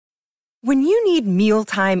When you need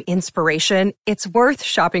mealtime inspiration, it's worth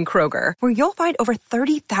shopping Kroger, where you'll find over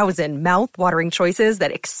 30,000 mouth-watering choices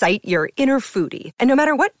that excite your inner foodie. And no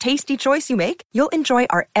matter what tasty choice you make, you'll enjoy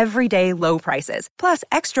our everyday low prices, plus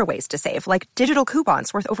extra ways to save, like digital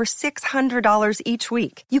coupons worth over $600 each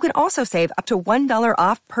week. You can also save up to $1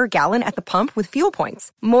 off per gallon at the pump with fuel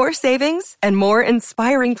points. More savings and more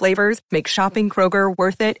inspiring flavors make shopping Kroger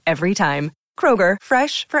worth it every time. Kroger,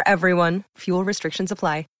 fresh for everyone. Fuel restrictions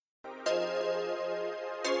apply.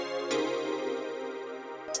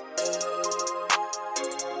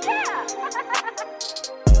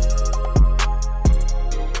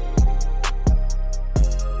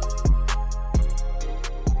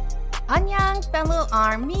 Annyeong, fellow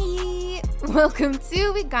army! Welcome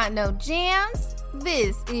to We Got No Jams.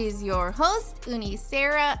 This is your host, Uni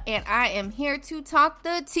Sarah, and I am here to talk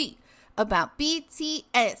the tea about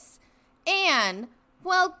BTS. And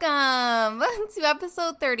welcome to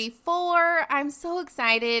episode 34. I'm so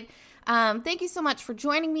excited. Thank you so much for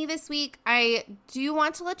joining me this week. I do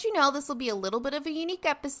want to let you know this will be a little bit of a unique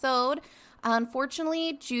episode.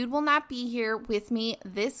 Unfortunately, Jude will not be here with me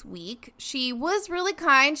this week. She was really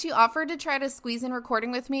kind. She offered to try to squeeze in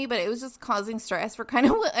recording with me, but it was just causing stress for kind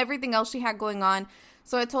of everything else she had going on.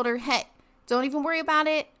 So I told her, hey, don't even worry about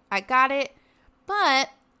it. I got it. But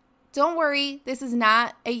don't worry, this is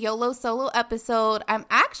not a YOLO solo episode. I'm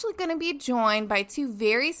actually going to be joined by two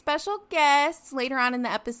very special guests later on in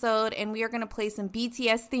the episode, and we are going to play some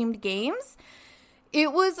BTS-themed games.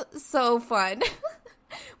 It was so fun.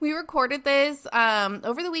 We recorded this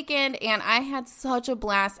over the weekend, and I had such a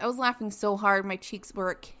blast. I was laughing so hard. My cheeks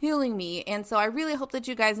were killing me, and so I really hope that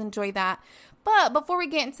you guys enjoy that. But before we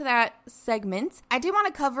get into that segment, I do want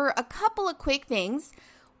to cover a couple of quick things.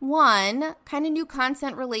 One, kind of new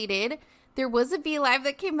content related. There was a V-Live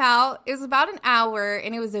that came out. It was about an hour,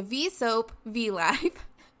 and it was a V-Soap V-Live, and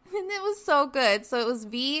it was so good. So it was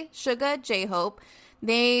V, Suga, J-Hope.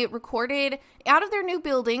 They recorded out of their new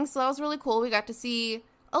building, so that was really cool. We got to see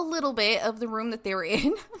a little bit of the room that they were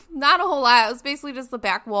in. Not a whole lot. It was basically just the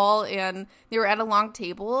back wall, and they were at a long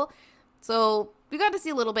table. So we got to see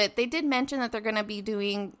a little bit. They did mention that they're going to be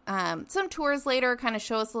doing some tours later, kind of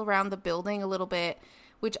show us around the building a little bit,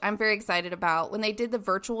 which I'm very excited about. When they did the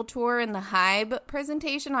virtual tour and the HYBE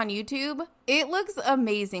presentation on YouTube, it looks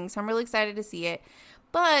amazing, so I'm really excited to see it.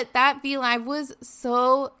 But that V-Live was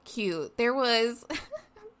so cute. There was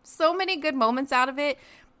so many good moments out of it.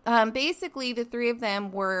 Basically, the three of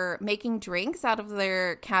them were making drinks out of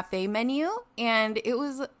their cafe menu, and it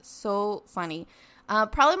was so funny.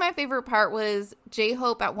 Probably my favorite part was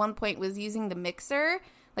J-Hope at one point was using the mixer,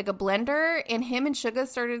 like a blender, and him and Suga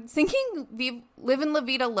started singing Livin' La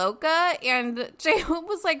Vida Loca, and J-Hope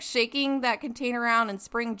was like shaking that container around and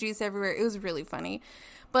spraying juice everywhere. It was really funny.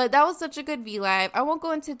 But that was such a good V-Live. I won't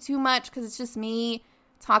go into too much because it's just me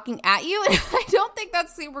talking at you, and I don't think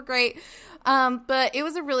that's super great. But it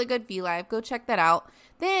was a really good V-Live. Go check that out.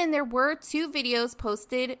 Then there were two videos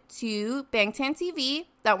posted to Bangtan TV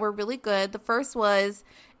that were really good. The first was,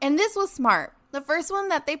 and this was smart. The first one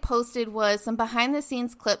that they posted was some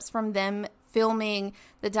behind-the-scenes clips from them filming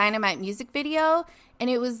the Dynamite music video, and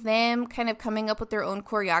it was them kind of coming up with their own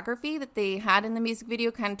choreography that they had in the music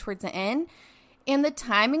video kind of towards the end. And the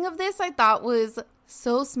timing of this I thought was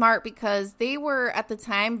so smart because they were at the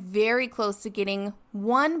time very close to getting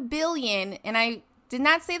 1 billion, and I did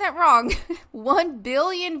not say that wrong, 1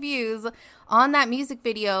 billion views on that music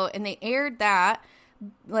video, and they aired that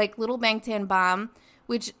like Little Bangtan Bomb,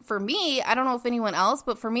 which for me, I don't know if anyone else,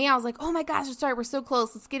 but for me, I was like, oh my gosh, sorry, we're so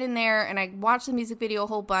close, let's get in there. And I watched the music video a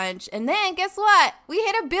whole bunch, and then guess what? We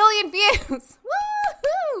hit 1 billion views.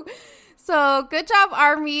 Woohoo! So good job,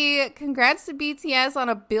 ARMY. Congrats to BTS on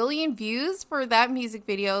 1 billion views for that music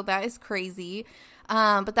video. That is crazy.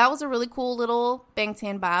 But that was a really cool little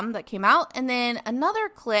Bangtan Bomb that came out. And then another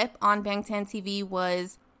clip on Bangtan TV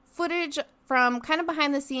was footage from kind of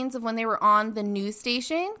behind the scenes of when they were on the news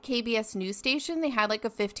station, KBS news station. They had like a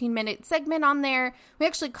 15-minute segment on there. We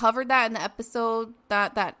actually covered that in the episode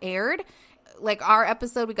that aired. Like our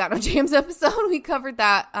episode, We Got No Jams episode, we covered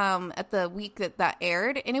that at the week that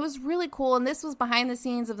aired, and it was really cool. And this was behind the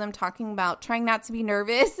scenes of them talking about trying not to be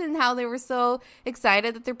nervous and how they were so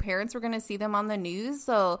excited that their parents were going to see them on the news.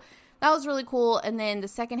 So that was really cool. And then the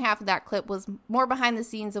second half of that clip was more behind the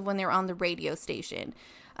scenes of when they were on the radio station,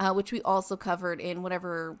 which we also covered in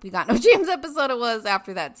whatever We Got No Jams episode it was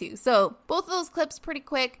after that too. So both of those clips pretty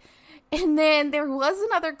quick. And then there was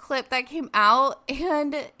another clip that came out,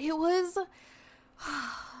 and it was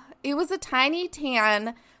a Tiny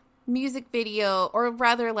Tan music video, or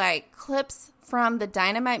rather like clips from the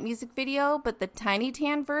Dynamite music video, but the Tiny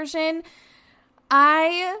Tan version.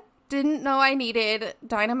 I didn't know I needed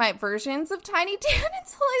Dynamite versions of Tiny Tan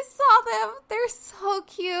until I saw them. They're so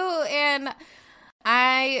cute, and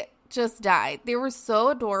I just died. They were so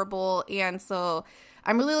adorable, and so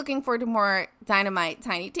I'm really looking forward to more Dynamite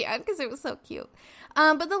Tiny Tan because it was so cute.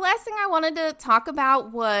 But the last thing I wanted to talk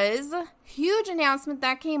about was a huge announcement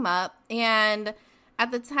that came up, and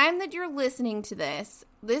at the time that you're listening to this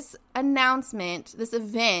announcement, this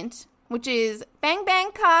event, which is Bang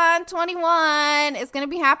Bang Con 21, is going to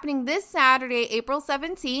be happening this Saturday, April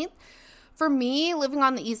 17th. For me, living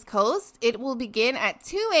on the East Coast, it will begin at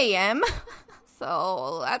 2 a.m.,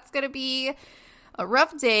 so that's going to be a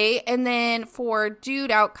rough day. And then for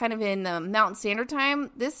Jude out kind of in the Mountain Standard Time,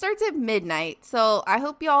 this starts at midnight. So I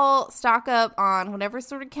hope y'all stock up on whatever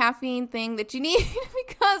sort of caffeine thing that you need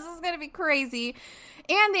because it's going to be crazy.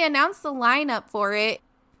 And they announced the lineup for it.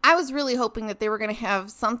 I was really hoping that they were going to have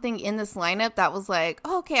something in this lineup that was like,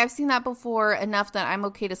 oh, okay, I've seen that before enough that I'm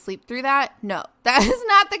okay to sleep through that. No, that is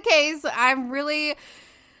not the case. I'm really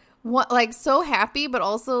so happy, but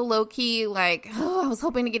also low-key I was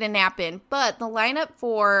hoping to get a nap in. But the lineup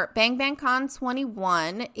for Bang Bang Con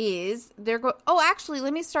 21 is actually,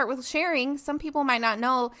 let me start with sharing. Some people might not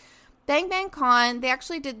know. Bang Bang Con, they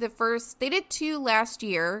actually did they did 2 last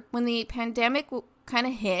year when the pandemic kind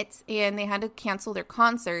of hit and they had to cancel their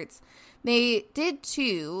concerts. They did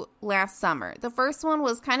 2 last summer. The first one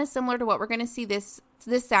was kind of similar to what we're going to see this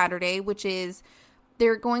Saturday, which is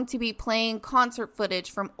they're going to be playing concert footage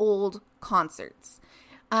from old concerts.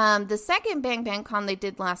 The second Bang Bang Con they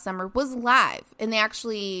did last summer was live, and that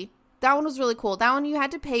one was really cool. That one you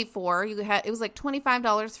had to pay for. It was like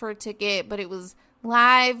 $25 for a ticket, but it was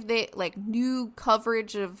live. They new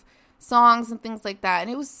coverage of songs and things like that, and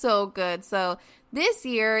it was so good. So this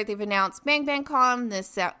year they've announced Bang Bang Con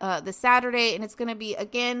this Saturday, and it's going to be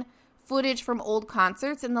again footage from old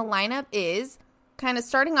concerts, and the lineup is kind of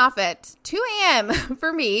starting off at 2 a.m.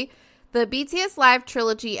 for me, the BTS Live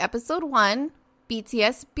Trilogy Episode 1,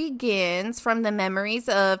 BTS Begins from the Memories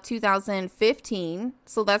of 2015.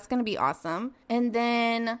 So that's going to be awesome. And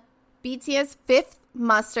then BTS Fifth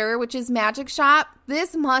Muster, which is Magic Shop.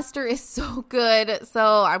 This muster is so good.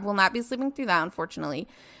 So I will not be sleeping through that, unfortunately.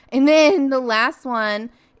 And then the last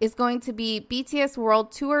one is going to be BTS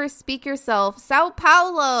World Tour Speak Yourself, Sao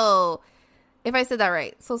Paulo. If I said that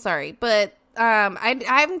right, so sorry. But I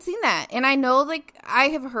haven't seen that. And I know, I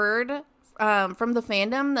have heard from the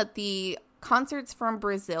fandom that the concerts from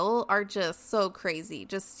Brazil are just so crazy,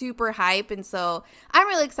 just super hype. And so I'm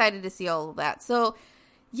really excited to see all of that. So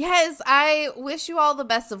yes, I wish you all the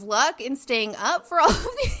best of luck in staying up for all of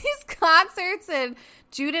these concerts. And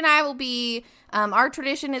Jude and I will be, our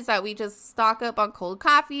tradition is that we just stock up on cold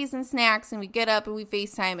coffees and snacks, and we get up and we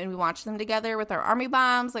FaceTime and we watch them together with our army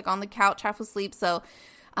bombs, on the couch, half asleep. So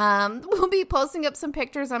we'll be posting up some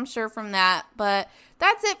pictures, I'm sure, from that. But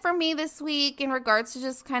that's it for me this week in regards to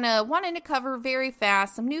just kind of wanting to cover very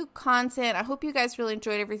fast some new content. I hope you guys really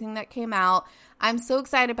enjoyed everything that came out. I'm so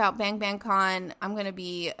excited about Bang Bang Con. I'm going to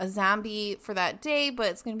be a zombie for that day, but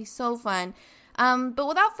it's going to be so fun. But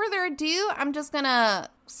without further ado, I'm just going to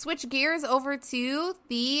switch gears over to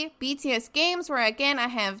the BTS games where, again, I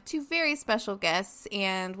have 2 very special guests,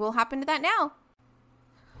 and we'll hop into that now.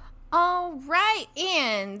 All right,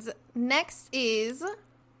 and next is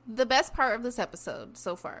the best part of this episode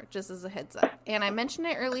so far, just as a heads up. And I mentioned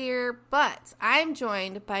it earlier, but I'm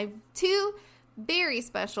joined by 2 very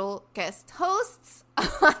special guest hosts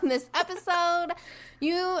on this episode.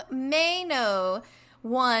 You may know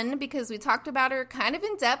one because we talked about her kind of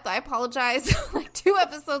in depth. I apologize, 2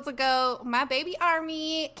 episodes ago. My baby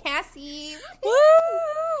Army, Cassie. Woo!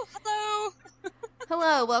 Hello.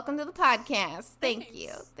 Hello, welcome to the podcast. Thank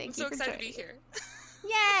you. Thank you for joining. I'm so excited to be here.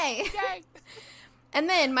 Yay! Yay! And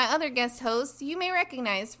then my other guest host, you may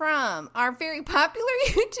recognize from our very popular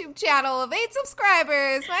YouTube channel of 8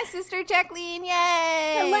 subscribers, my sister Jacqueline.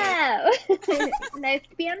 Yay! Hello! Nice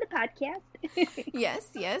to be on the podcast.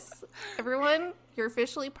 Yes. Everyone, you're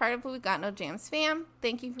officially part of the We Got No Jams fam.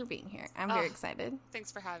 Thank you for being here. I'm very excited. Thanks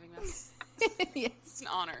for having us. Yes. It's an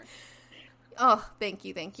honor. Oh, thank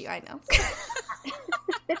you. I know.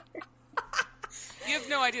 You have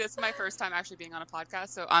no idea. This is my first time actually being on a podcast,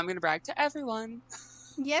 so I'm going to brag to everyone.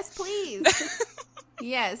 Yes, please.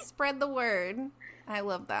 Yes, spread the word. I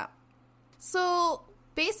love that. So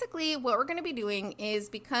basically what we're going to be doing is,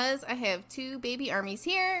 because I have 2 baby armies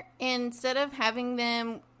here, instead of having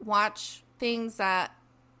them watch things that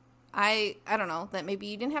I don't know, that maybe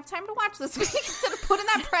you didn't have time to watch this week, instead of putting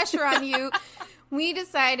that pressure on you, we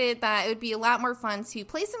decided that it would be a lot more fun to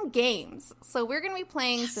play some games. So we're going to be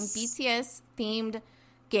playing some BTS-themed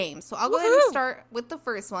games. So I'll go ahead and start with the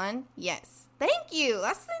first one. Yes, Thank you.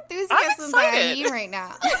 That's the I'm enthusiasm that I excited. need right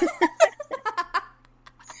now.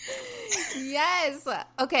 Yes.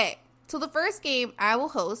 Okay. So the first game I will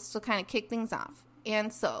host to kind of kick things off.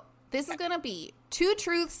 And so this is going to be 2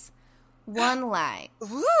 truths, 1 lie.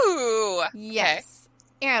 Ooh. Yes.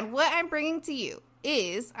 And what I'm bringing to you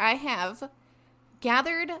is I have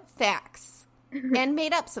gathered facts and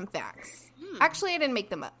made up some facts. Actually, I didn't make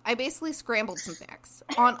them up. I basically scrambled some facts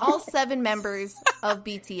on all 7 members of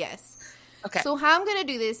BTS. Okay. So how I'm going to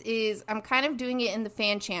do this is I'm kind of doing it in the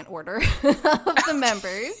fan chant order of the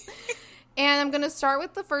members. And I'm going to start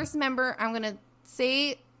with the first member. I'm going to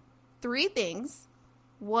say 3 things.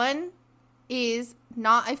 1 is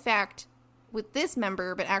not a fact with this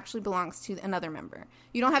member, but actually belongs to another member.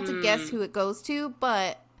 You don't have to guess who it goes to,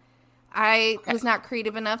 but I was not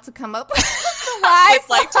creative enough to come up with the lies. With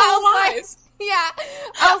like total lies. Yeah.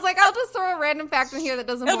 I was like, I'll just throw a random fact in here that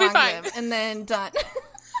doesn't It'll be belong to fine. them, and then done.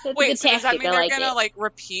 That's Wait, a good so does that tactic. mean I they're like gonna it. like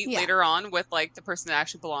repeat Yeah. later on with like the person that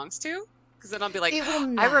actually belongs to? Because then I'll be like, It will I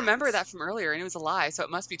not. remember that from earlier and it was a lie, so it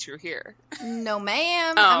must be true here. No,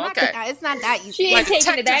 ma'am. Oh, I'm not okay. it's not that easy. She ain't My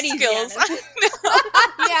taking it that detective easy. skills.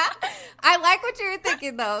 Anna. Yeah. I like what you were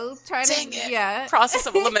thinking, though. Trying Dang to, it. yeah. Process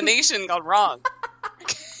of elimination gone wrong.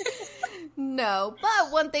 No,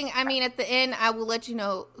 but one thing, I mean, at the end, I will let you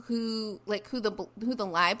know who the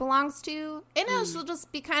lie belongs to, and it'll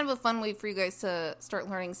just be kind of a fun way for you guys to start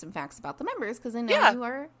learning some facts about the members, because I know Yeah. you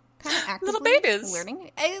are kind of actively Little babies. learning.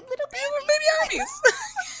 Little Baby armies.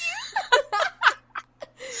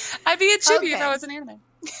 I'd be a chibi if Okay. I was an anime.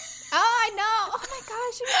 Oh, I know. Oh my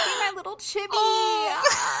gosh, you would be my little chibi.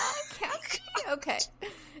 Oh. Cassie. Okay.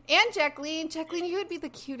 And Jacqueline. Jacqueline, you would be the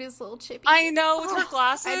cutest little chibi. I know, with her Oh, I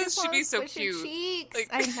glasses, just she'd wanna be so squish your cute. cheeks. Like-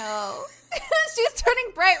 I know. She's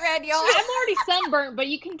turning bright red, y'all. I'm already sunburnt, but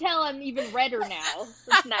you can tell I'm even redder now.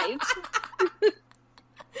 It's nice.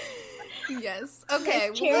 Yes. Okay.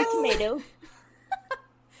 Nice cherry well, tomato.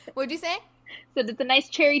 What'd you say? So it's a nice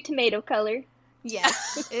cherry tomato color.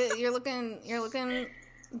 Yes. You're looking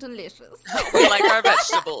delicious. We like our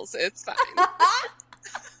vegetables. It's fine.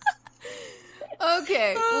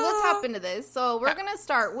 Okay. Well, let's hop into this. So we're gonna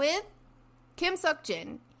start with Kim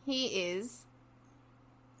Seok-jin. He is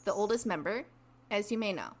the oldest member, as you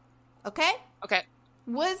may know. Okay? Okay.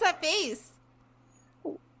 What is that face?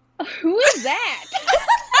 Who is that?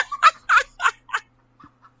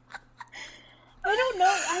 I don't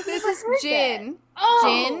know. I've This never is heard Jin. That.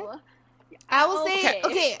 Oh. I will say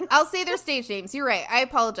Okay. I'll say their stage names. You're right. I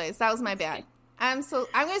apologize. That was my bad. I'm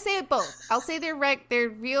gonna say it both. I'll say their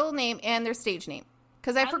real name and their stage name.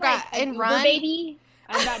 Because I I'm forgot like an in Uber Run. baby.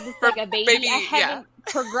 I'm not just like a baby. Baby, I yeah. haven't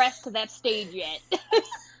progressed to that stage yet.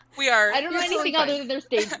 We are I don't know You're totally anything fine. other than their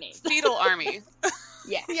stage names. fetal army.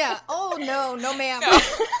 Yeah. Yeah. Oh no, no ma'am. No.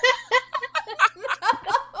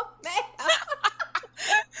 No, ma'am.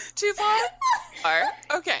 Too far?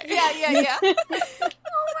 Okay. Yeah.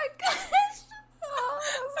 Oh my gosh. Oh,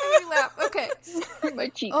 that was making me laugh. Okay. My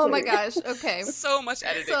cheeks Oh my hurt. gosh. Okay. So much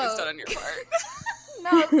editing So- is done on your part. No,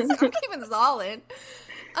 I'm keeping this all in.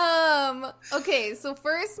 Okay, so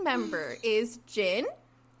first member is Jin.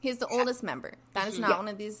 He's the oldest member. That is not one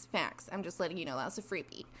of these facts. I'm just letting you know that's a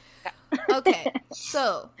freebie. Okay,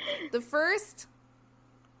 so the first,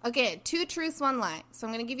 again, 2 truths, 1 lie. So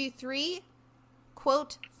I'm going to give you 3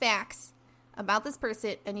 quote facts about this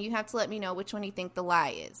person, and you have to let me know which one you think the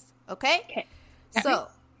lie is. Okay? Okay. So,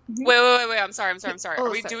 Wait. I'm sorry. Oh, Are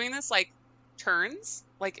we sorry. doing this like turns?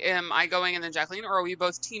 Like, am I going and then Jacqueline, or are we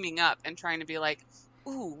both teaming up and trying to be like,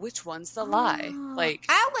 ooh, which one's the lie? Like,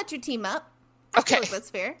 I'll let you team up. I feel okay, like that's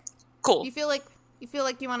fair. cool. You feel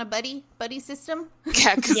like you want a buddy system?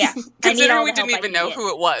 Yeah, cause Yeah, I need considering all we the didn't help I even can know get. who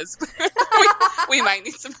it was, we might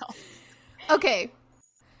need some help. Okay.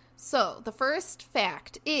 So, the first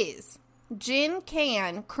fact is Jin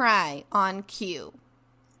can cry on cue.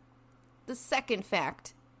 The second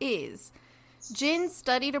fact is Jin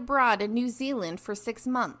studied abroad in New Zealand for 6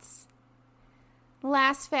 months.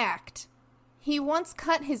 Last fact. He once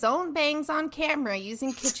cut his own bangs on camera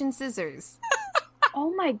using kitchen scissors.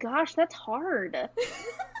 Oh my gosh, that's hard.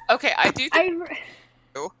 Okay, I do think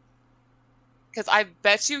I because I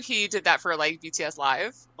bet you he did that for like BTS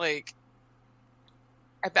Live. Like,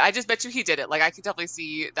 I just bet you he did it. Like, I could definitely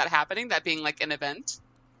see that happening, that being like an event.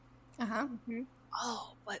 Uh-huh.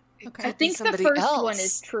 Oh, but it Okay. could I be think the somebody first else. one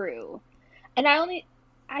is true, and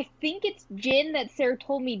I think it's Jin that Sarah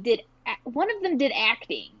told me did. One of them did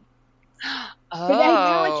acting. Oh, But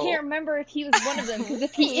now I can't remember if he was one of them. Because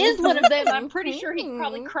if he is one of them, I'm pretty sure he'd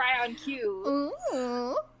probably cry on cue.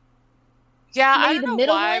 Ooh. yeah, I Maybe don't the know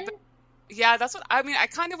middle why, one. but yeah, that's what I mean. I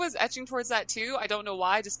kind of was etching towards that too. I don't know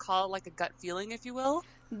why. I just call it like a gut feeling, if you will.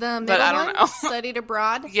 The but middle I don't one, know. studied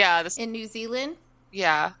abroad Yeah, in New Zealand.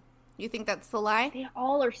 yeah. You think that's the lie? They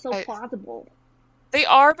all are so I- plausible. They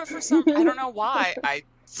are, but for some, I don't know why.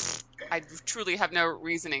 I truly have no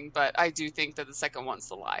reasoning, but I do think that the second one's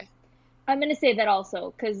the lie. I'm going to say that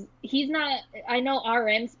also because he's not. I know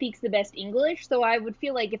RM speaks the best English, so I would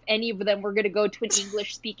feel like if any of them were going to go to an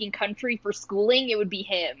English speaking country for schooling, it would be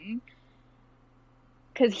him.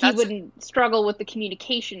 Because he wouldn't struggle with the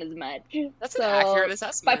communication as much. That's an accurate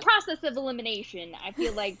assessment. By process of elimination, I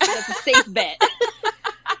feel like that's a safe bet.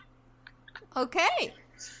 Okay.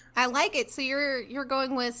 I like it. So you're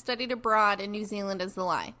going with studied abroad in New Zealand as the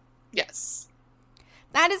lie. Yes.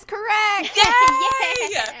 That is correct.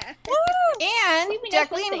 Yay! Woo! And We know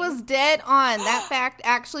Jacqueline something. was dead on. That fact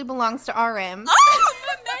actually belongs to RM. Oh,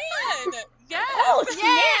 my man! Yes! Oh,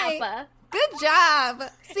 Yay! snap! Good job.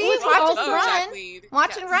 See, Was he watch also- and run. Jacqueline. Watch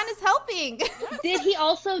Yes. and run is helping. Did he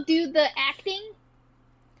also do the acting?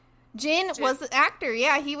 Jin was the actor.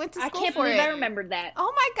 Yeah, he went to I school can't for believe it. I remembered that.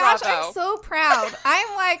 Oh my gosh, Bravo. I'm so proud.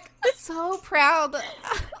 I'm like so proud.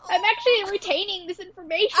 I'm actually retaining this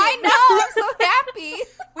information. I know. I'm so happy.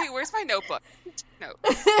 Wait, where's my notebook? No.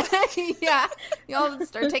 Yeah, y'all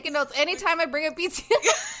start taking notes anytime I bring up BTS.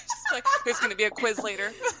 Just like, there's going to be a quiz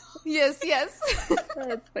later. Yes.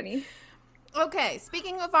 That's funny. Okay,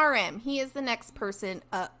 speaking of RM, he is the next person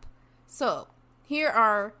up. So, here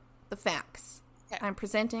are the facts Okay. I'm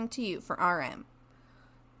presenting to you for RM.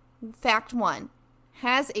 Fact 1,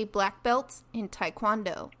 has a black belt in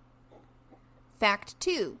Taekwondo. Fact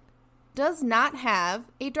 2, does not have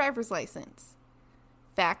a driver's license.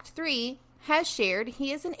 Fact 3, has shared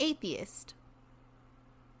he is an atheist.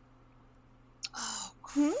 Oh,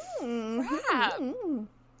 Crap.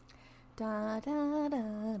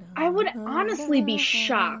 I would honestly be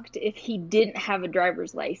shocked if he didn't have a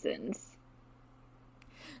driver's license.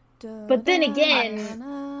 But then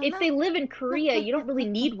again, if they live in Korea, you don't really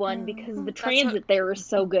need one because the transit there is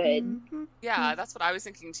so good. yeah, that's what I was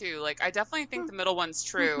thinking too. Like, I definitely think the middle one's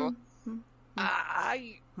true.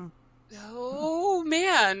 Oh,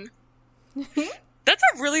 man. That's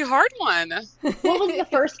a really hard one. What was the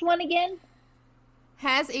first one again?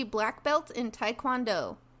 Has a black belt in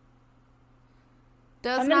Taekwondo.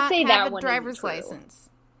 Does I'm gonna not say have that a one isn't driver's true. license.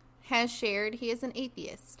 Has shared he is an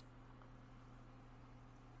atheist.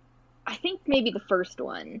 I think maybe the first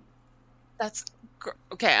one. That's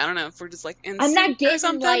okay. I don't know if we're just like in I'm not sync or getting,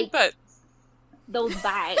 something, like, but Those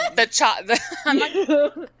vibes. I'm like,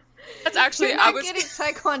 that's actually You're I not was getting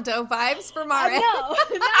Taekwondo vibes from No, RM.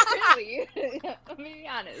 not really. Let me be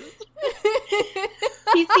honest.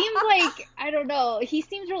 He seems like, I don't know, he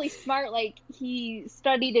seems really smart. Like, he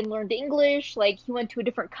studied and learned English. Like, he went to a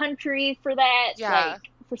different country for that. Yeah. Like,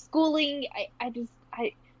 for schooling. I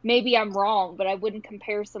maybe I'm wrong, but I wouldn't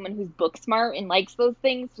compare someone who's book smart and likes those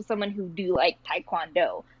things to someone who do like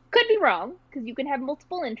Taekwondo. Could be wrong, because you can have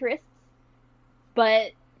multiple interests.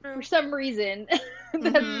 But for some reason, that's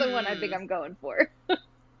the one I think I'm going for.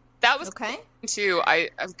 that was Okay. too.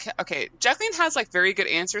 Okay. Jacqueline has like very good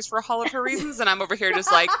answers for all of her reasons, and I'm over here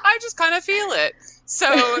just like I just kind of feel it. So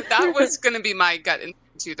that was going to be my gut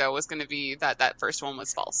too. Though was going to be that first one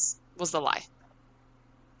was false. Was the lie.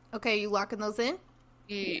 Okay, you locking those in?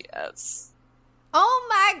 Yes. Oh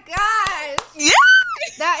my gosh! Yeah.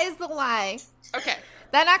 That is the lie. Okay.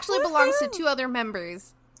 That actually belongs to two other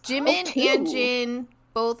members. Jimin two. and Jin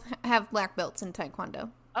both have black belts in Taekwondo.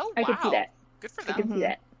 Oh wow. I can see that. Good for I them. can see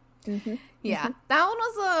that. Mm-hmm. Yeah, that one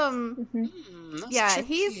was That's yeah,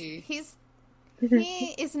 tricky. he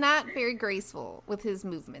is not very graceful with his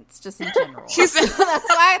movements, just in general. He's- So that's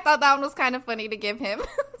why I thought that one was kind of funny to give him.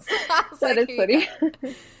 So I was That like, is here you funny.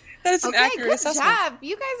 go. That is an Okay, accurate good assessment. job.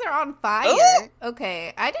 You guys are on fire. Ooh.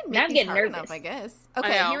 Okay, I didn't Now make I'm these getting hard nervous. enough, I guess. I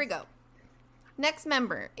Okay, know. here we go. Next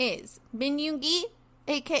member is Min Yoongi,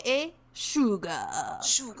 a.k.a. Suga.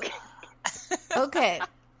 Sugar. Okay,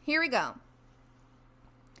 here we go.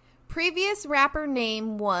 Previous rapper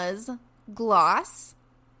name was Gloss.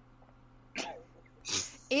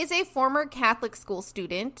 Is a former Catholic school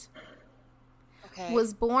student. Okay.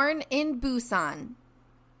 Was born in Busan.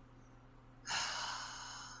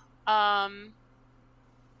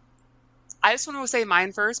 I just want to say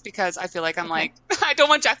mine first because I feel like I'm like I don't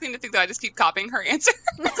want Jacqueline to think that I just keep copying her answer.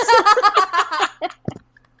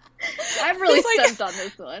 I'm really Like- stumped on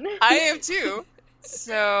this one. I am too.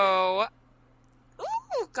 So,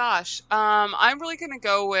 oh gosh, I'm really gonna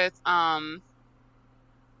go with the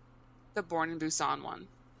Born in Busan one.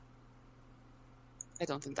 I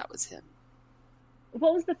don't think that was him.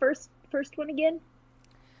 What was the first one again?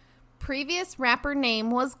 Previous rapper name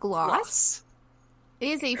was Gloss.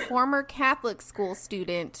 Is a former Catholic school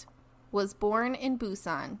student. was born in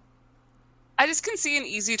Busan? I just can see an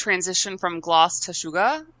easy transition from gloss to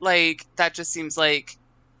Suga. Like, that just seems like,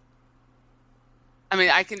 I mean,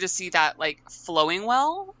 I can just see that, like, flowing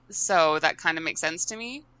well. So that kind of makes sense to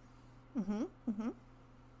me. Mm-hmm. Mm-hmm.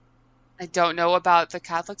 I don't know about the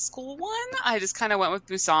Catholic school one. I just kind of went with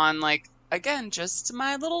Busan. Like, again, just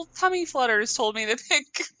my little tummy flutters told me to pick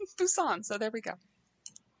Busan. So there we go.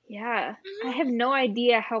 Yeah, I have no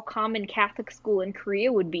idea how common Catholic school in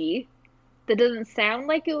Korea would be. That doesn't sound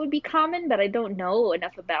like it would be common, but I don't know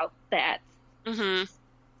enough about that. Mm-hmm.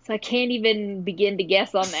 So I can't even begin to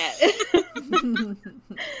guess on that.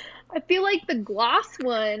 I feel like the gloss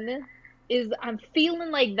one I'm feeling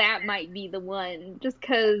like that might be the one, just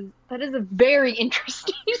because that is a very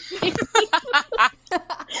interesting name.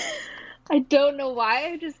 I don't know why,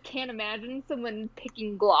 I just can't imagine someone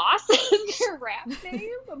picking gloss as their rap name,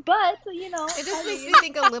 but, It just makes me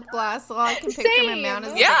think of lip gloss, so all I can picture in my mouth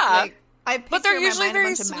is Yeah. I picture But they're in my usually mind a very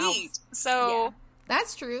bunch of mouths. sweet. So, Yeah.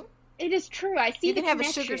 That's true. It is true. I see You the can have a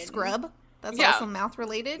connection. sugar scrub. That's Yeah. also mouth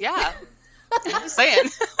related. yeah. I'm just saying.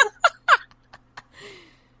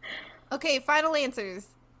 Okay, final answers.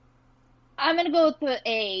 I'm gonna go with the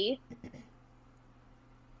A.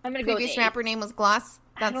 I'm gonna go with Previous A. rapper name was Gloss.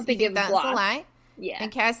 I don't think it was that's Gloss. a lie. Yeah.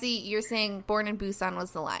 And Cassie, you're saying Born in Busan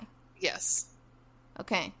was the lie. Yes.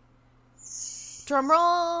 Okay. Drum roll.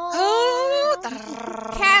 Oh,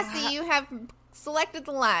 Cassie, you have selected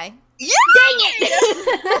the lie. yeah! Dang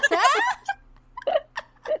it!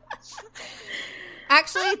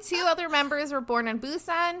 Actually, 2 other members were born in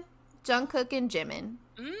Busan, Jungkook and Jimin.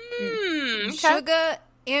 Okay. Suga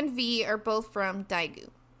and V are both from Daegu.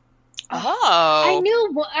 Oh.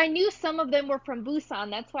 I knew some of them were from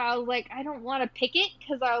Busan. That's why I was like, I don't want to pick it,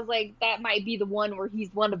 because I was like, that might be the one where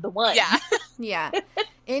he's one of the ones. Yeah. Yeah.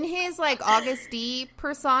 In his August D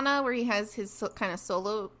persona, where he has his kind of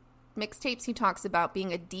solo mixtapes, he talks about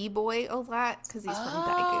being a D boy a lot because he's from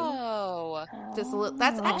Daegu. Oh. Just a little.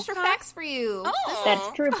 That's extra facts for you. Oh.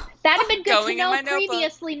 That's true. That'd have been good Going to in know my notebook.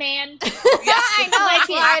 previously, man. Yeah. I know. That's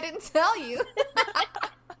Like why it. I didn't tell you.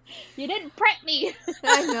 You didn't prep me.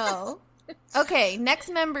 I know. Okay, next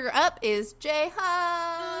member up is J-Hope.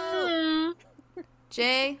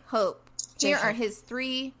 J-Hope. Here are his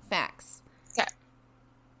 3 facts. Okay.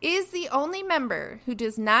 Is the only member who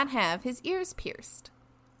does not have his ears pierced.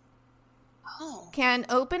 Oh. Can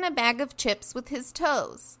open a bag of chips with his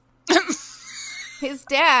toes. His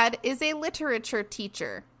dad is a literature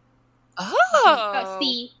teacher. Oh.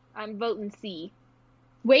 C. I'm voting C.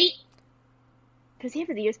 Wait. Does he have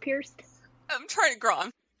his ears pierced? I'm trying to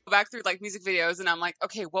go back through music videos, and I'm like,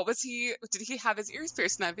 okay, did he have his ears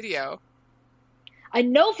pierced in that video? I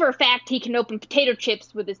know for a fact he can open potato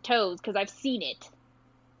chips with his toes, because I've seen it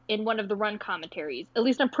in one of the Run commentaries. At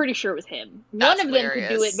least I'm pretty sure it was him. That's one of them could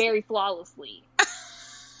do hilarious. it very flawlessly.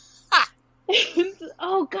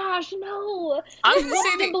 Oh gosh, no! I'm One of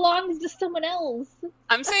them saying belongs to someone else.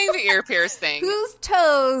 the ear pierce thing. Whose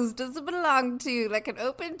toes does it belong to that can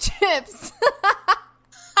open chips?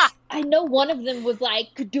 I know one of them was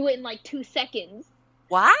could do it in 2 seconds.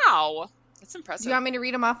 Wow. That's impressive. Do you want me to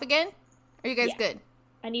read them off again? Are you guys Yeah. good?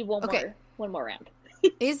 I need one Okay. more round.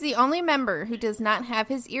 Is the only member who does not have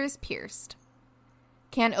his ears pierced.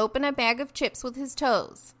 Can open a bag of chips with his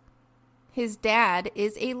toes. His dad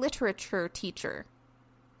is a literature teacher.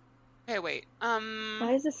 Okay, wait.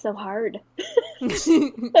 Why is this so hard?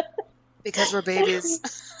 Because we're babies.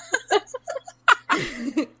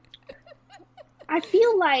 I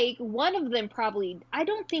feel like one of them I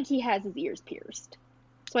don't think he has his ears pierced.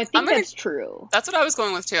 So I think that's true. That's what I was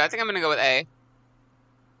going with too. I think I'm gonna go with A.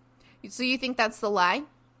 So you think that's the lie?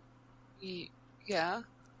 Yeah.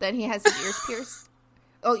 That he has his ears pierced?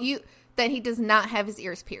 Oh, that he does not have his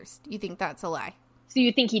ears pierced. You think that's a lie? So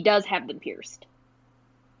you think he does have them pierced?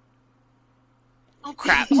 Oh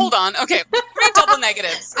crap. Hold on. Okay. We're gonna double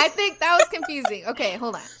negatives. I think that was confusing. Okay,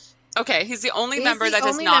 hold on. Okay, he's the only Is member the that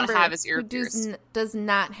does only not member have his ear who pierced. does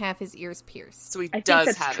not have his ears pierced. So he I think does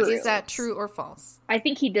that's have true. his Is that ears. true or false? I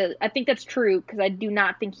think he does. I think that's true because I do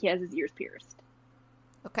not think he has his ears pierced.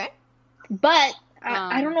 Okay. But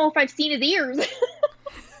I don't know if I've seen his ears.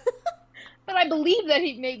 But I believe that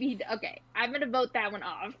okay, I'm going to vote that one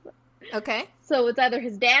off. Okay. So it's either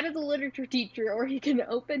his dad is a literature teacher or he can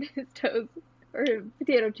open his toes or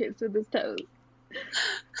potato chips with his toes.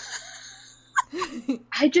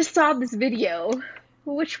 I just saw this video.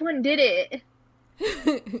 Which one did it?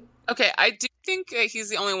 Okay, I do think he's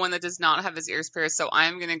the only one that does not have his ears pierced, so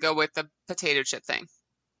I'm going to go with the potato chip thing.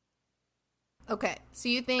 Okay. So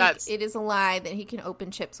you think it is a lie that he can open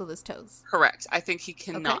chips with his toes? Correct. I think he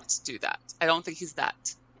cannot do that. I don't think he's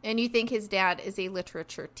that. And you think his dad is a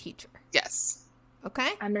literature teacher? Yes.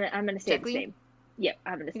 Okay. I'm gonna say Jacqueline? the same. Yep,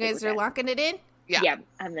 I'm gonna. You stay guys with are that. locking it in? Yeah. Yeah,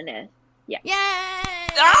 I'm gonna. Yeah.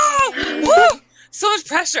 Yay! Oh! Woo! So much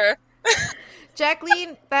pressure.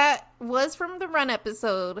 Jacqueline, that was from the Run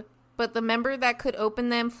episode, but the member that could open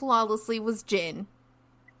them flawlessly was Jin.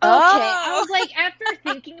 Okay, Oh! I was like, after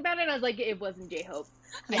thinking about it, I was like, it wasn't J-Hope.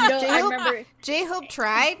 Yeah, No, I remember. J-Hope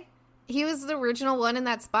tried. He was the original one in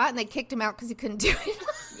that spot, and they kicked him out because he couldn't do it.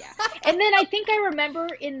 Yeah, and then I think I remember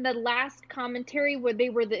in the last commentary where they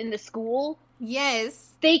were in the school,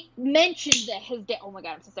 Yes. they mentioned that his dad. Oh my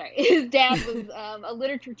god, I'm so sorry. His dad was a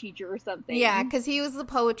literature teacher or something. Yeah, because he was the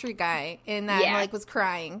poetry guy, and that Yeah. like was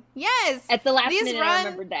crying. Yes. At the last These minute, I Run-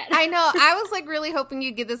 remembered that. I know. I was like really hoping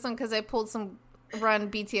you'd get this one because I pulled some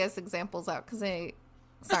Run BTS examples out because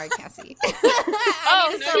Sorry, Cassie. Oh,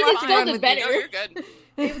 need to no, start you're watching fine. Run Still with did you. better. No, you're good.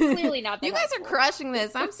 It was clearly not that You guys are helpful. crushing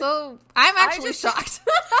this. I'm actually just- shocked.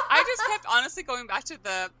 I just kept honestly going back to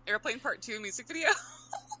the Airplane Part 2 music video.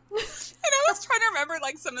 And I was trying to remember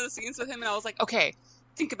like some of the scenes with him, and I was like, okay,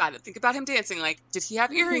 think about it. Think about him dancing. Like, did he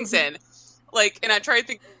have earrings in? Like, and I tried to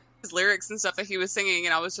think of his lyrics and stuff that he was singing,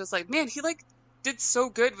 and I was just like, man, he like did so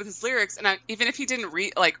good with his lyrics. And even if he didn't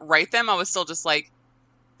write them, I was still just like,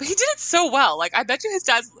 but he did it so well. Like, I bet you his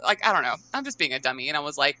dad's like, I don't know. I'm just being a dummy, and I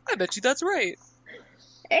was like, I bet you that's right.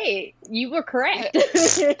 Hey, you were correct.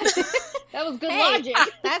 That was good logic.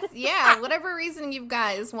 That's whatever reasoning you've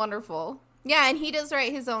got is wonderful. Yeah, and he does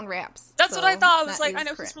write his own raps. That's so what I thought. I was that like, is I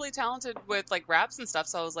know correct. he's really talented with like raps and stuff.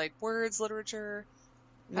 So I was like, words, literature.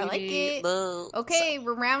 I like movie, it. love. Okay,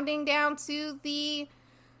 we're rounding down to the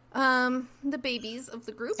babies of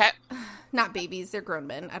the group. Okay. Not babies, they're grown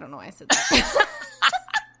men. I don't know why I said that.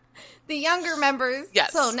 The younger members.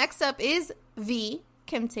 Yes. So next up is V,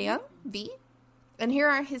 Kim Taeyoung, V. And here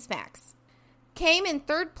are his facts. Came in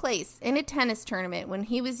third place in a tennis tournament when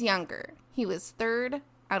he was younger. He was third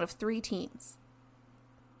out of 3 teams.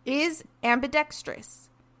 Is ambidextrous.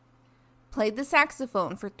 Played the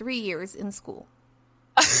saxophone for 3 years in school.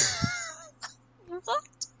 What?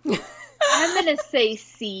 I'm gonna say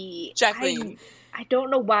C. Jacqueline. I don't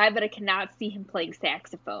know why, but I cannot see him playing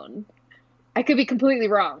saxophone. I could be completely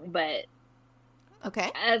wrong, but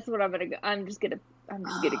Okay. that's what I'm gonna go. I'm just gonna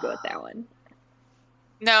go with that one.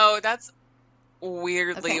 No, that's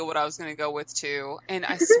weirdly Okay. what I was going to go with too. And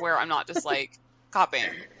I swear I'm not just like copying.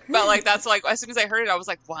 But like that's like as soon as I heard it, I was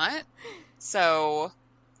like, what? So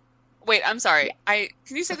wait, I'm sorry. Can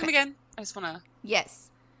you say them Okay. again? I just want to. Yes.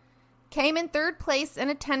 Came in third place in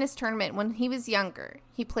a tennis tournament when he was younger.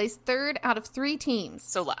 He placed third out of 3 teams.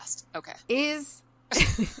 So last. Okay. Is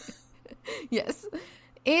yes.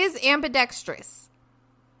 Is ambidextrous.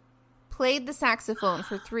 Played the saxophone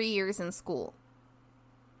for 3 years in school.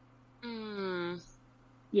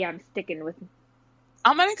 Yeah, I'm sticking with.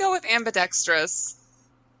 I'm going to go with ambidextrous.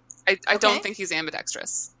 I Okay. don't think he's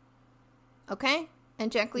ambidextrous. Okay?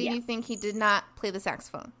 And Jacqueline, Yeah. you think he did not play the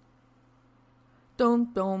saxophone? Dum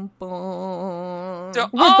dum bum. So,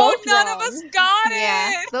 We're oh, both none wrong. of us got it.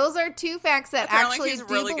 Yeah,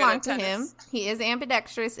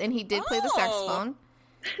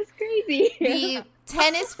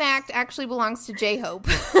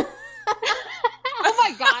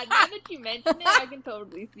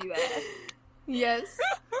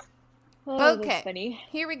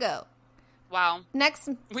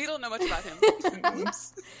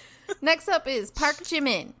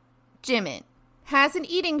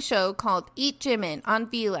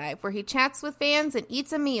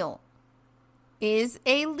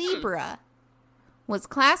 a Libra. Was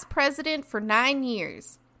class president for 9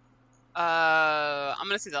 years. I'm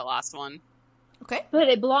going to say that last one. Okay. But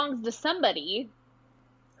it belongs to somebody.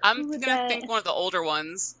 I'm Who going would to that- think one of the older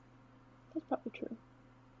ones. That's probably true.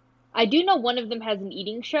 I do know one of them has an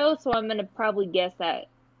eating show, so I'm gonna probably guess that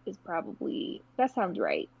is probably that sounds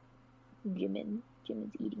right. Jimin's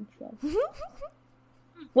eating show.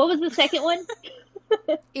 What was the second one?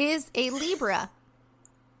 Is a Libra.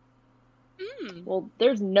 Well,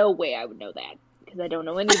 there's no way I would know that because I don't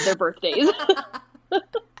know any of their birthdays.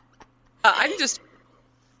 I can just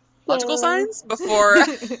logical So- signs before.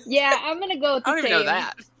 Yeah, I'm gonna go with the I don't even know same.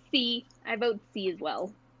 that. C. I vote C as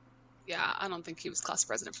well. Yeah, I don't think he was class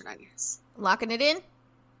president for 9 years. Locking it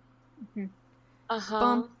in. Uh-huh.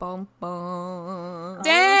 Bum, bum, bum.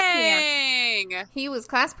 Dang! He was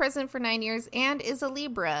class president for 9 years and is a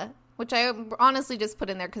Libra, which I honestly just put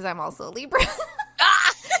in there because I'm also a Libra.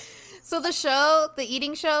 So the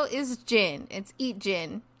eating show is Jin. It's Eat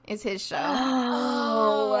Jin is his show.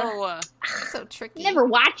 Oh, So tricky. Never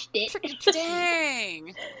watched it. Tricky, tricky.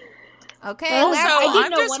 dang. Okay, Oh, So last I one. did I'm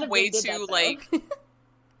know just one of them way did too that, though. like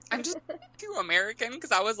I'm just too American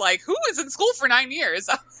because I was like, who is in school for 9 years?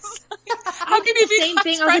 I was like, how can you be same class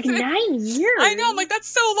thing. I was like, president? 9 years. I know. I'm like, that's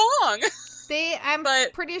so long. They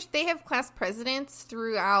have class presidents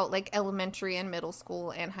throughout like elementary and middle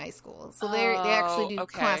school and high school. So they actually do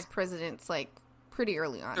class presidents like pretty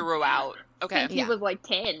early on. Throughout. Okay. He was like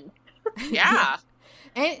 10. Yeah.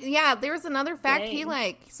 And yeah, there was another fact. Dang. He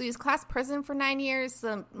was class president for 9 years.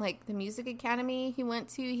 Like the music academy he went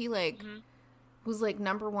to, he was like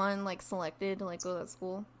number one, like selected to like go to that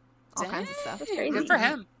school. All kinds of stuff. That's crazy. Good for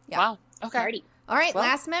him. Yeah. Wow. Okay. Party. All right,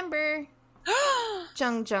 last member,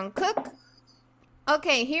 Jung Kook.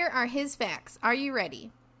 Okay, here are his facts. Are you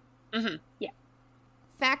ready? Mm-hmm. Yeah.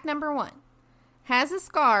 Fact number 1. Has a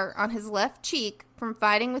scar on his left cheek from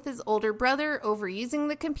fighting with his older brother over using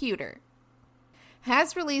the computer.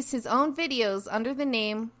 Has released his own videos under the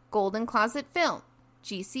name Golden Closet Film,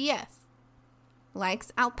 GCF.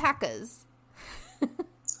 Likes alpacas. I'm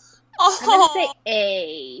going to say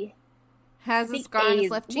A. Has a scar on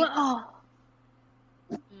his left cheek.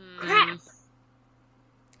 Crap.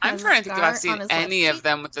 I'm trying to think if I've seen any of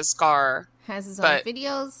them with the scar. Has his own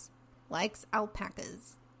videos. Likes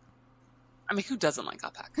alpacas. I mean, who doesn't like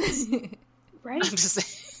alpacas? Right? I'm just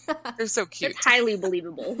saying. They're so cute. It's highly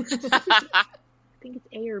believable. I think it's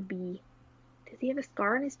A or B. Does he have a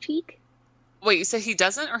scar on his cheek? Wait, you said he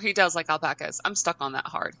doesn't or he does like alpacas? I'm stuck on that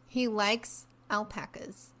hard. He likes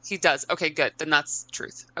alpacas. He does. Okay, good. Then that's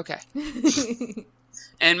truth. Okay.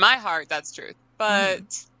 In my heart, that's truth.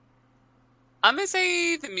 But I'm going to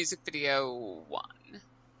say the music video one.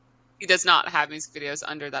 He does not have music videos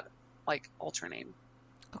under that, like, ultra name.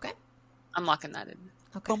 Okay. I'm locking that in.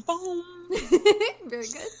 Okay. Boom, boom. Very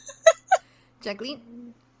good.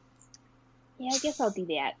 Jacqueline? Yeah, I guess I'll do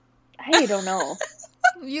that. I don't know.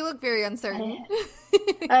 You look very uncertain.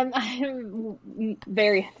 I'm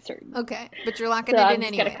very uncertain. Okay, but you're locking so it I'm in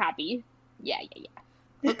just anyway. Gonna copy. Yeah.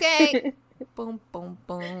 Okay. Boom, boom,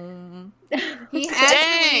 boom. He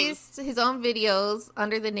has released his own videos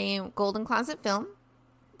under the name Golden Closet Film.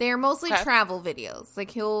 They're mostly travel videos.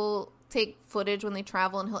 Like, he'll take footage when they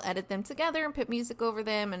travel and he'll edit them together and put music over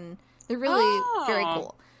them, and they're really very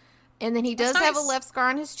cool. And then he does have a left scar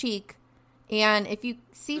on his cheek. And if you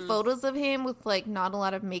see photos of him with, like, not a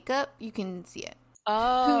lot of makeup, you can see it.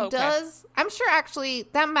 Oh, Who does? I'm sure, actually,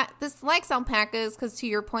 this likes alpacas, because to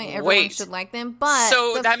your point, everyone should like them. But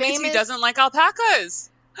so that means he doesn't like alpacas.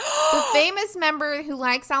 The famous member who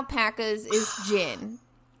likes alpacas is Jin.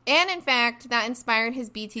 And, in fact, that inspired his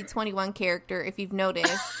BT21 character, if you've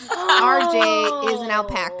noticed. RJ is an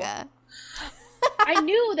alpaca. I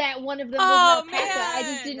knew that one of them was an alpaca. Man. I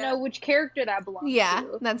just didn't know which character that belonged to. Yeah,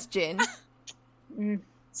 that's Jin.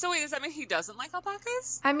 So wait, does that mean he doesn't like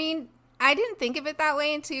alpacas? I mean, I didn't think of it that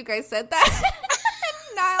way until you guys said that.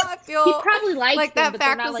 Now I feel he probably likes like them, that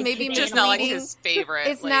fact was like maybe just not like his favorite.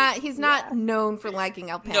 It's not. He's not known for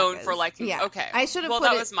liking alpacas. Known for liking. Yeah. Okay. I should have.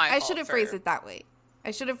 That was my fault. I should have phrased it that way.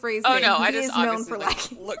 I should have phrased it. Oh no, I just known for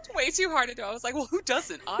liking. Looked way too hard into it. I was like, well, who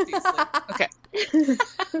doesn't? Obviously. Okay.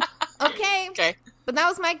 Okay. But that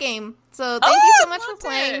was my game. So thank you so much for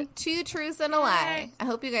playing 2 Truths and a Lie. I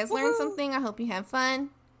hope you guys learned something. I hope you have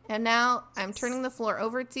fun. And now I'm turning the floor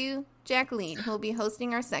over to Jacqueline, who will be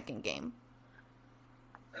hosting our second game.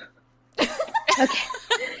 Okay.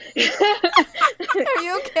 Are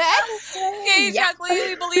you okay? Hey, Jacqueline,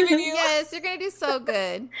 we believe in you. Yes, you're going to do so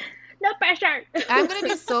good. No pressure. I'm going to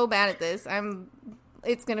do so bad at this.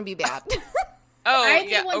 It's going to be bad. I'm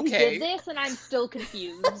the one who did this, and I'm still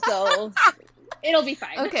confused, so it'll be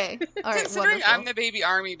fine. Okay. All right, Considering wonderful. I'm the baby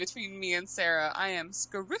army between me and Sarah, I am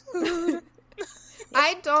screwed.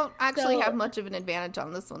 I don't actually have much of an advantage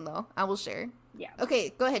on this one, though. I will share. Yeah.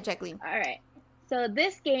 Okay, go ahead, Jacqueline. All right. So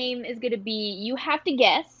this game is going to be, you have to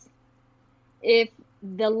guess if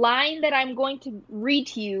the line that I'm going to read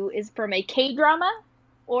to you is from a K-drama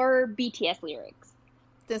or BTS lyrics.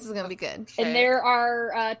 This is going to be good. Okay. And there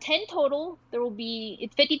are 10 total. There will be,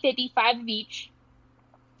 it's 50-50, 5 of each.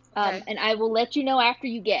 And I will let you know after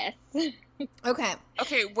you guess. Okay.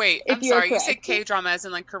 Okay, wait. I'm sorry. Correct. You said K-drama as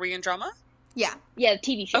in, like, Korean drama? Yeah. Yeah,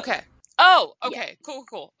 TV show. Okay. Oh, okay. Yeah.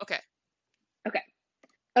 Cool.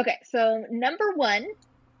 Okay, so number 1,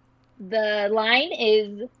 the line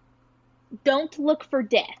is, don't look for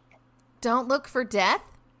death. Don't look for death?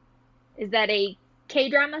 Is that a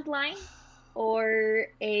K-drama line or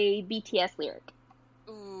a BTS lyric?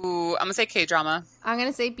 Ooh, I'm going to say K-drama. I'm going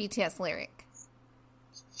to say BTS lyric.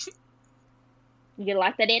 You gonna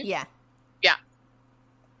lock that in? Yeah. Yeah.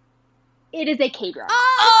 It is a K-drama.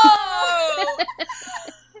 Oh!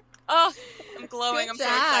 Oh, I'm glowing. Good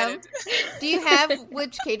I'm job. so excited. Do you have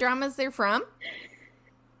which K-dramas they're from?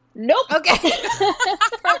 Nope. Okay.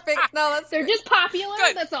 Perfect. No, They're just popular.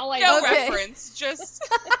 Good. That's all I No know. Okay. reference. Just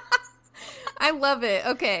I love it.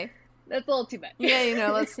 Okay. That's a little too much.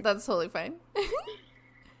 Yeah, that's totally fine.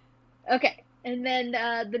 Okay. And then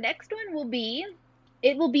the next one will be,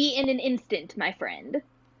 it will be in an instant, my friend.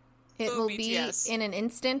 It Ooh, will BTS. be in an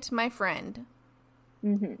instant, my friend.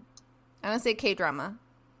 Mm-hmm. I'm gonna say K-drama.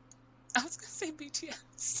 I was gonna say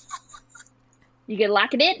BTS. You can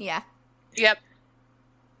lock it in. Yeah. Yep.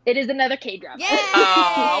 It is another K-drama. Yay!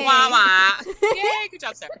 Oh, wah wah. Yay! Good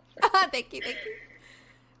job, Sarah. Thank you.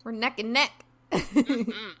 We're neck and neck.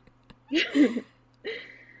 Mm.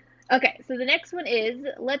 Okay, so the next one is,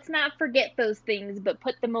 let's not forget those things, but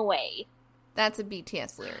put them away. That's a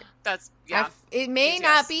BTS lyric. That's yeah. It may BTS.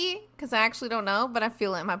 not be, because I actually don't know, but I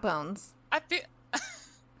feel it in my bones. I feel.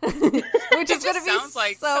 Which is It just going to be sounds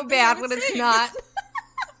like so something bad I when would it's sing. not.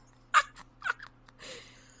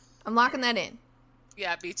 I'm locking that in.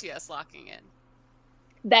 Yeah, BTS locking in.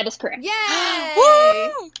 That is correct. Yay!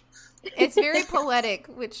 Woo! It's very poetic,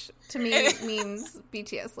 which to me It- means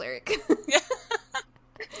BTS lyric. Yeah.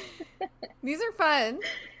 These are fun.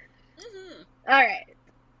 Mhm. All right.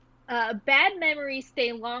 Bad memories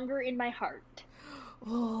stay longer in my heart.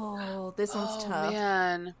 Oh, this one's Oh, tough.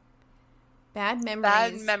 man. Bad memories.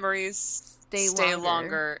 Bad memories stay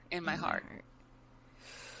longer in my in heart. heart.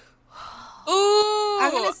 Ooh,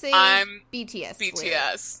 I'm gonna say I'm BTS. lyric.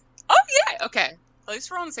 BTS. Oh yeah, okay. At least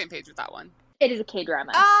we're on the same page with that one. It is a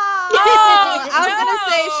K-drama. Oh, I was gonna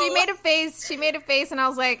say no. she made a face. She made a face, and I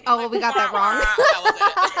was like, "Oh, well, we got that wrong." That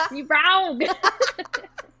was it. You wrong.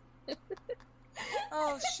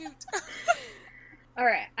 Oh shoot. All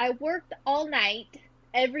right. I worked all night,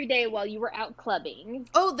 every day while you were out clubbing.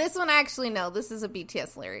 Oh, this one I actually know. This is a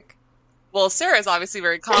BTS lyric. Well, Sarah's obviously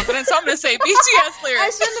very confident, so I'm going to say BTS I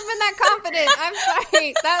lyrics. shouldn't have been that confident. I'm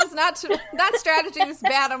sorry. That was not true. That strategy was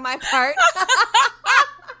bad on my part.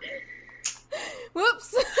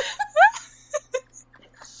 Whoops.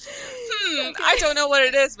 I don't know what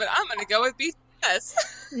it is, but I'm going to go with BTS.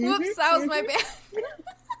 Whoops, that was my bad.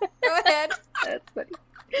 Go ahead. That's funny.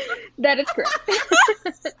 That is correct.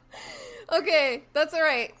 Okay, that's all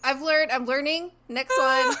right. I'm learning. Next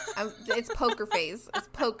one. It's poker face. It's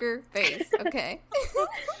poker face. Okay.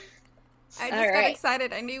 I just All got right.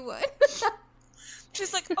 excited. I knew what.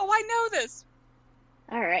 She's like, oh, I know this.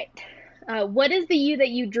 All right. What is the you that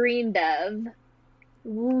you dreamed of?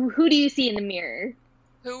 Who do you see in the mirror?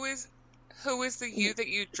 Who is the you that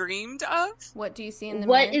you dreamed of? What do you see in the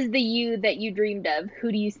What mirror? is the you that you dreamed of? Who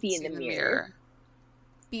do you see in See the mirror?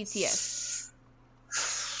 BTS.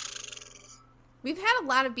 We've had a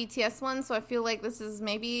lot of BTS ones, so I feel like this is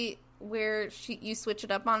maybe where you switch it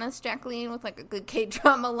up on us, Jacqueline, with like a good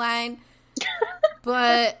K-drama line.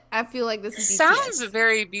 But I feel like this is BTS. Sounds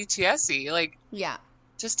very BTS-y. Like, Yeah.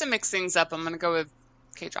 just to mix things up, I'm going to go with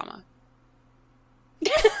K-drama.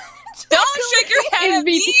 Don't shake your head at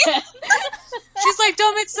me. It's BTS. She's like,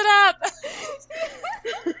 don't mix it up.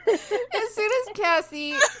 As soon as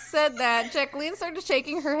Cassie said that, Jacqueline started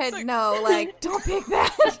shaking her head no, like, don't pick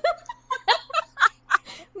that.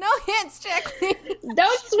 No hints, Jacqueline.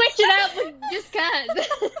 Don't switch it up just cause.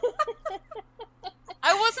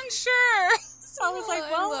 I wasn't sure. So I was like,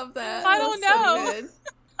 well, I love that. I don't That's so know. good.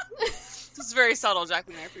 This is very subtle,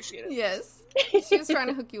 Jacqueline. I appreciate it. Yes. She was trying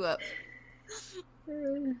to hook you up.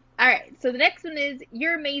 All right, so the next one is,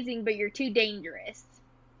 you're amazing, but you're too dangerous.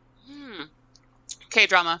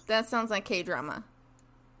 K-drama. That sounds like K-drama.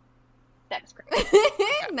 That's correct.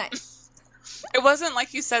 Nice. It wasn't,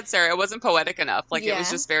 like you said, Sarah, it wasn't poetic enough. Like, it was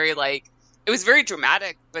Yeah. just very, like, it was very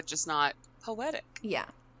dramatic, but just not poetic. Yeah.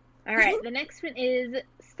 All right, the next one is,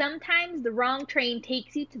 sometimes the wrong train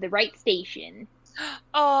takes you to the right station.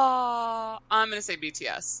 Oh, I'm going to say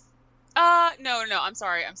BTS. No, I'm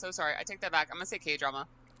sorry. I'm so sorry. I take that back. I'm going to say K-drama.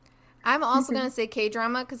 I'm also going to say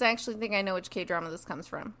K-drama because I actually think I know which K-drama this comes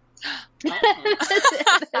from.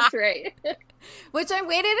 That's right. Which I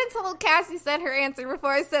waited until Cassie said her answer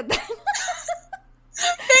before I said that.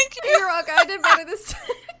 Thank you. You're welcome. I did better this time.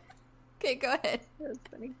 Okay, go ahead. That's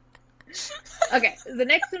funny. Okay, the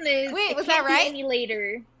next one is, Wait, it was can't that right? be any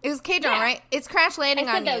later. It was K-drama, Yeah. right? It's Crash Landing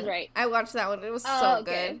I said on that You. was right. I watched that one. It was Oh, so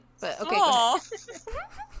okay. good. But okay, go Aw.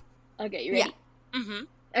 Okay, you ready? Mm-hmm.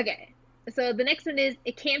 Okay, so the next one is,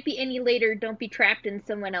 it can't be any later, don't be trapped in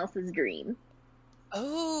someone else's dream.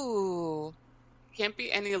 Oh. Can't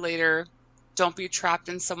be any later. Don't be trapped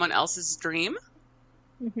in someone else's dream.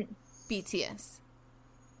 ahead. BTS. Is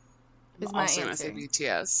I'm my also going to answer. say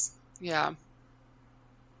BTS. Yeah.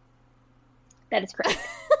 That is correct.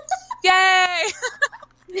 Yay!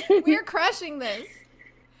 We're crushing this.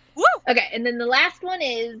 Woo! Okay, and then the last one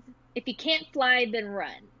is, if you can't fly, then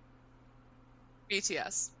run.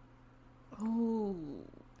 BTS. Oh.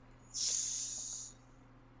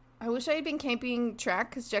 I wish I had been keeping track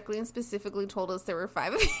because Jacqueline specifically told us there were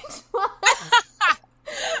 5 of each one.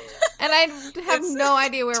 And I have no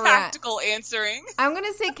idea where we're at. Tactical answering. I'm going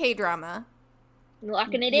to say K-drama.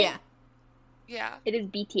 Locking it in? Yeah. Yeah. It is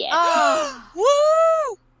BTS. Oh.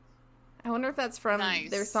 Woo! I wonder if that's from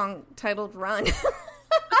their song titled Run.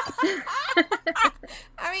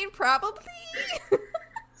 I mean, probably.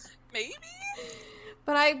 Maybe.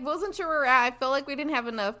 But I wasn't sure where we're at. I felt like we didn't have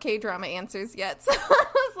enough K-drama answers yet. So I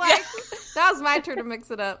was like, that was my turn to mix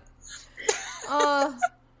it up.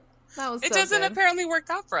 That was It so doesn't good. apparently work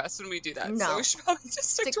out for us when we do that. No. So we should probably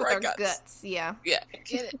just stick to with our our guts. Yeah. Yeah.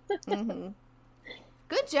 Get it. Mm-hmm.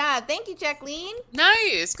 Good job. Thank you, Jacqueline.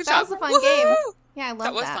 Nice. Good That job. was a fun Woohoo! game. Yeah, I love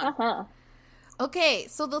That was that. fun. Uh-huh. Okay,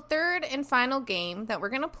 so the third and final game that we're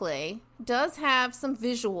going to play does have some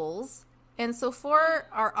visuals. And so for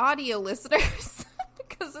our audio listeners,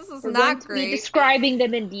 because this is We're not going to be great. describing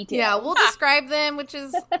them in detail. Yeah, we'll describe them, which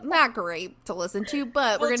is not great to listen to,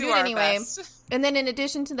 but we're We'll going to do it our anyway. best. And then in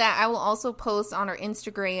addition to that, I will also post on our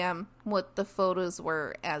Instagram what the photos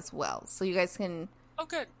were as well. So you guys can, Oh,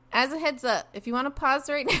 good. as a heads up, if you want to pause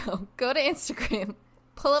right now, go to Instagram,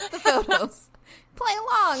 pull up the photos, play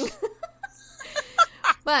along.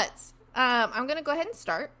 But I'm going to go ahead and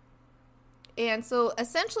start. And so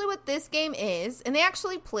essentially what this game is, and they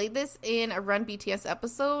actually played this in a Run BTS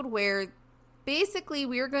episode where basically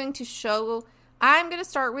we're going to show, I'm going to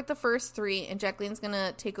start with the first 3 and Jacqueline's going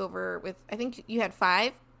to take over with, I think you had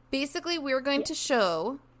 5. Basically we're going to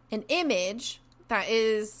show an image that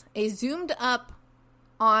is a zoomed up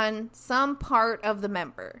on some part of the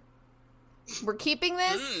member. We're keeping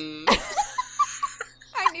this.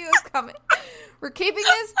 I knew it was coming. We're keeping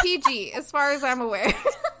this PG as far as I'm aware.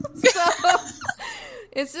 So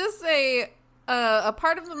it's just a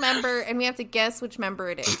part of the member, and we have to guess which member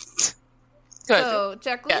it is. Good. So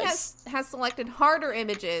Jacqueline Yes. has selected harder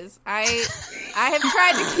images. I have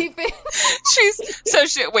tried to keep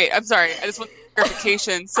it. Wait, I'm sorry. I just want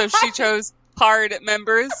clarification. So she chose hard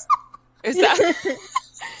members? Is that?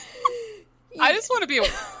 I just want to be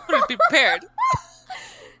prepared.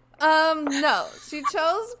 No. She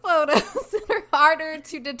chose photos that are harder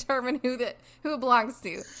to determine who it belongs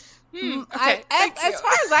to. Okay, As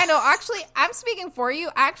far as I know, actually, I'm speaking for you.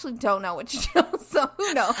 I actually don't know what you chose, so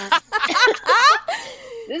who knows?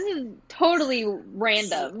 This is totally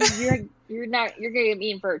random. You're gonna get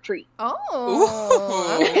me in for a treat. Oh,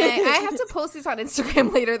 Ooh. okay. I have to post these on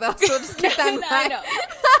Instagram later, though, so just keep that in I mind. know.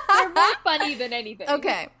 They're more funny than anything.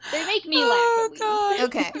 Okay. They make me laugh. Oh, At least. God.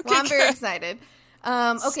 Okay. Well, I'm very excited.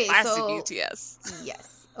 Okay, Classic so BTS.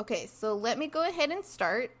 yes. Okay, so let me go ahead and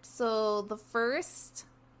start. So the first,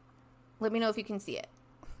 let me know if you can see it.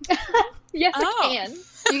 Yes, Oh. I can.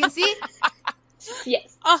 You can see?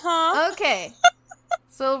 Yes. Uh-huh. Okay.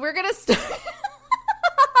 So we're gonna start.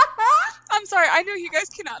 I'm sorry. I know you guys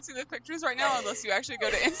cannot see the pictures right now unless you actually go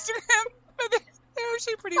to Instagram. But they're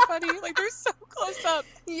actually pretty funny. Like, they're so close up.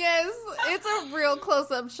 Yes, it's a real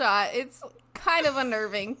close-up shot. It's kind of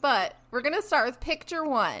unnerving, but we're gonna start with picture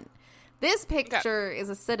 1. This picture is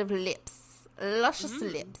a set of lips, luscious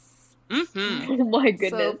lips. Mm-hmm. Oh my So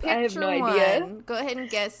goodness, I have picture no idea. 1, go ahead and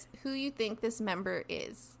guess who you think this member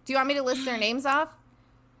is. Do you want me to list their names off?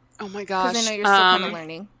 Oh, my gosh. Because I know you're still kind of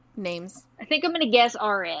learning names. I think I'm gonna guess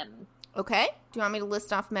RM. Okay. Do you want me to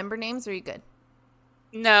list off member names, or are you good?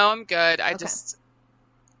 No, I'm good. I Okay. just...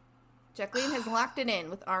 Jacqueline has locked it in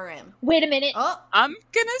with RM. Wait a minute. Oh, I'm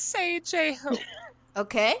gonna say J-Hope.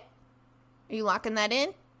 okay. Are you locking that in?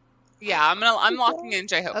 Yeah, I'm locking in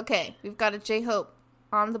J-Hope. Okay, we've got a J-Hope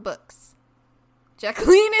on the books.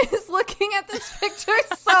 Jacqueline is looking at this picture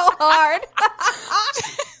so hard.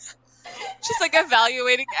 She's like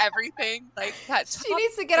evaluating everything. Like that. She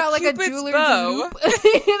needs to get out like a Cupid's jeweler's bow. loop.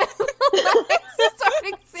 You know, like start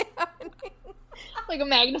examining. Like a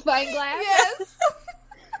magnifying glass. Yes.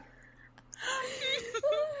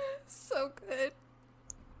 So good.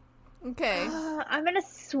 Okay. I'm gonna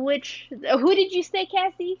switch. Who did you say,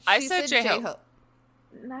 Cassie? I She said J-Hope.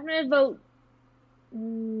 I'm gonna vote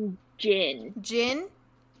Jin. Jin.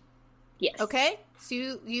 Yes. Okay. So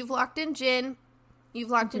you've locked in Jin. You've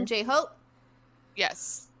locked in J-Hope.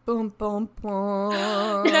 Yes. Boom, boom, boom.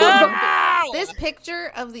 No! This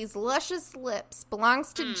picture of these luscious lips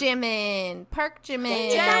belongs to Jimin. Park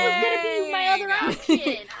Jimin. That was gonna be my other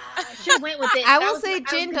option. I should have went with it. I That will was- say was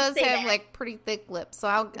Jin gonna does say have that. like pretty thick lips, so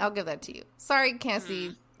I'll give that to you. Sorry,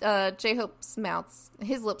 Cassie. J-Hope's mouths,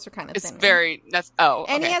 his lips are kind of It's thinner. very. That's oh.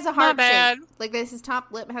 and okay. he has a My heart bad. shape. Like this, his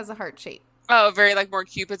top lip has a heart shape. Oh, very like more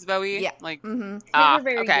Cupid's bowy. Yeah. Like Mm-hmm. They were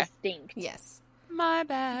very okay. distinct. Yes. My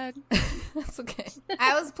bad. That's okay.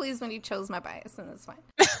 I was pleased when you chose my bias, and that's fine.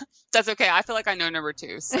 That's okay. I feel like I know number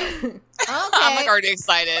 2. So Okay. I'm like already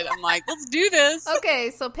excited. I'm like, let's do this.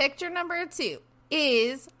 Okay, so picture number 2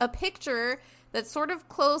 is a picture that's sort of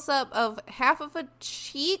close up of half of a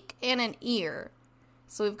cheek and an ear.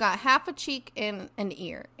 So we've got half a cheek and an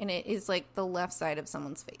ear, and it is like the left side of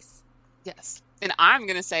someone's face. Yes. And I'm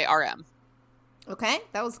going to say RM. Okay,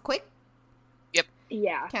 that was quick.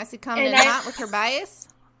 Yeah. Cassie coming in And hot with her bias.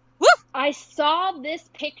 Woo! I saw this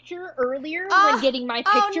picture earlier when getting my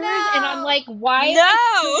pictures, no. and I'm like, why am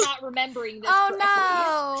I still not remembering this correctly?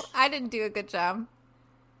 No! I didn't do a good job.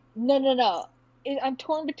 No. I'm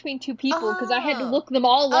torn between two people because I had to look them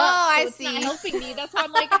all up. I It's see. not helping me. That's why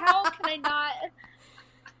I'm like, how can I not?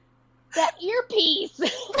 That earpiece.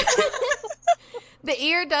 The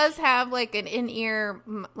ear does have like an in-ear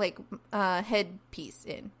headpiece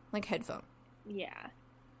in, like headphone. Yeah.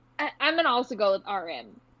 I'm going to also go with RM.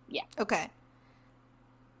 Yeah. Okay.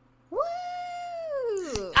 Woo!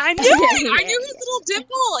 I knew it. I knew his little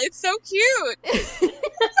dimple. It's so cute.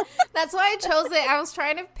 That's why I chose it. I was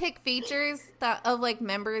trying to pick features of like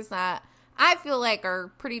members that I feel like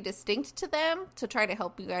are pretty distinct to them to try to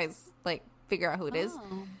help you guys like figure out who it is.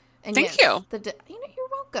 Oh. And Thank you. You're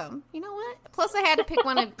welcome. You know what? Plus, I had to pick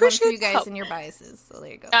one for you guys and your biases. So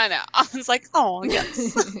there you go. I know. I was like, oh,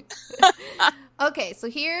 yes. Okay, so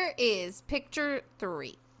here is picture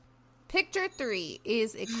 3. Picture 3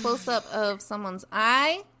 is a close-up of someone's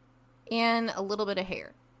eye and a little bit of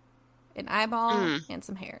hair. An eyeball and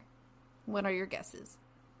some hair. What are your guesses?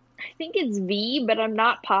 I think it's V, but I'm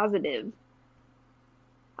not positive.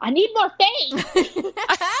 I need more face.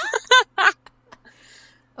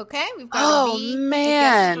 Okay, we've got a V.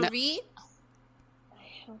 Man. A guess for V?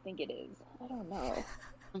 I don't think it is. I don't know.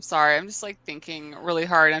 I'm sorry. I'm just like thinking really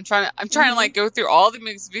hard. I'm trying to like go through all the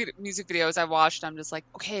music videos I watched. I'm just like,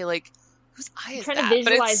 okay, like whose eye is trying to that? But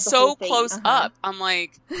visualize it's the so whole thing. close up. I'm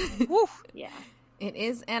like, whew. Yeah. It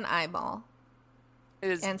is an eyeball. It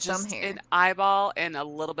is And just some hair. an eyeball and a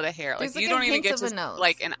little bit of hair. There's Like like you a don't even hint get of to a nose.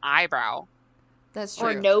 like an eyebrow. That's true.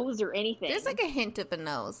 Or nose or anything. There's like a hint of a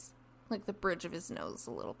nose. Like the bridge of his nose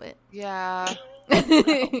a little bit. Yeah.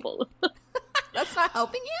 Helpful. That's not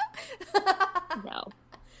helping you? No.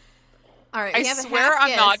 All right, I we have a swear half I'm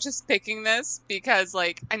guess. not just picking this because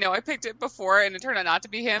like I know I picked it before and it turned out not to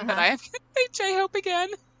be him, but I am gonna pick J-Hope again.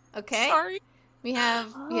 Okay. Sorry. We have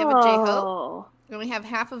a J-Hope, Oh. and we have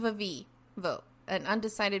half of a V vote. An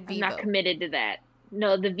undecided V I'm not vote. committed to that.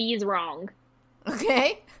 No, the V is wrong.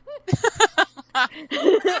 Okay? I'm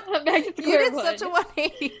back to You square did one. such a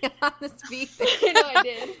 180 on this V thing. I know I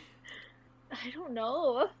did. I don't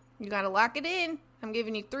know. You gotta lock it in. I'm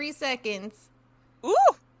giving you 3 seconds. Ooh.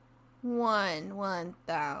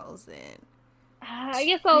 1,000. I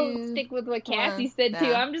guess I'll Two, stick with what Cassie said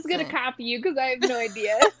too. I'm just gonna 1,000. copy you because I have no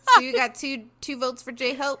idea. So you got two votes for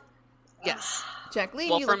J-Hope. Yes. Jacqueline,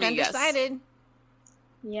 Well, you for look me, yes. undecided.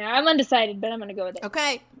 Yeah, I'm undecided, but I'm gonna go with it.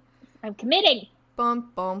 Okay. I'm committing.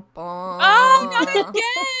 Bum, bum, bum. Oh, not again.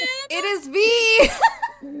 It is V.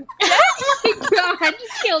 Oh my god, you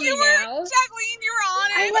killed me now. Jacqueline, you were on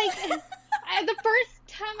it. The first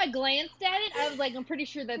time I glanced at it, I was like, I'm pretty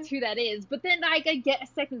sure that's who that is. But then I get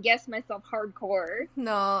second guess myself hardcore.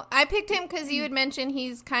 No, I picked him because you had mentioned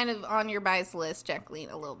he's kind of on your bias list, Jacqueline,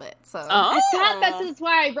 a little bit. So I thought that's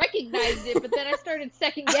why I recognized it, but then I started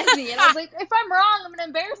second guessing it. I was like, if I'm wrong, I'm gonna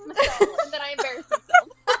embarrass myself, and then I embarrassed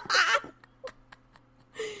myself.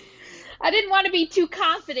 I didn't want to be too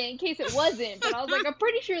confident in case it wasn't, but I was like, I'm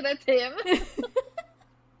pretty sure that's him.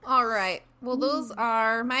 All right. Well, those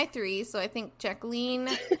are my 3. So I think Jacqueline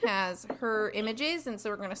has her images, and so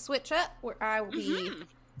we're going to switch up where I will be.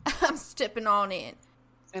 I'm stepping on in.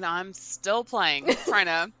 And I'm still playing, trying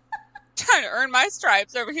to earn my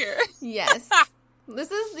stripes over here. Yes.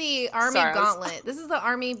 This is the Army Sorry, Gauntlet. This is the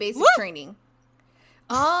Army basic Woo! training.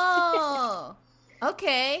 Oh,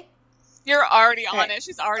 okay. You're already on it.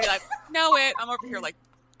 She's already like, know it. I'm over here like,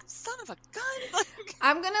 son of a gun. Like,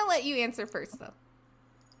 I'm going to let you answer first,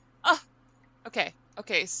 though. okay.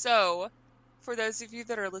 So, for those of you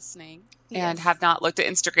that are listening and Yes. have not looked at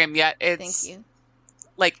Instagram yet, it's Thank you.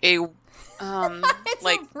 like a It's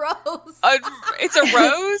like a rose. it's a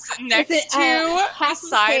rose next it, to the half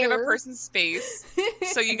side of a hair? person's face.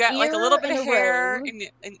 So you An got like a little ear bit and of a hair rose. and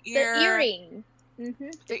an The ear. earring.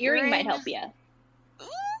 The earring might help you.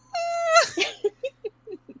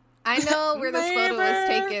 I know where this photo was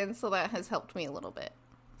Neighbor. taken, so that has helped me a little bit.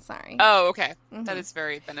 Sorry. Oh, okay. Mhm. That is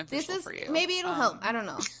very This beneficial is for you. maybe it'll help. I don't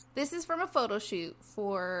know. This is from a photo shoot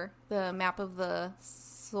for the Map of the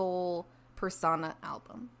Soul Persona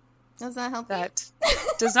album. Does that help That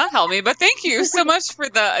does not help me, but thank you so much for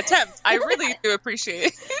the attempt. I really do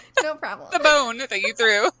appreciate you? No problem. the bone that you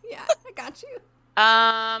threw. Yeah, I got you.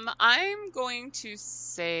 I'm going to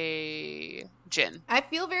say Jin. I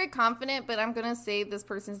feel very confident, but I'm gonna say this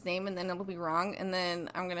person's name and then it'll be wrong, and then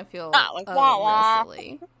I'm gonna feel like wah wah. real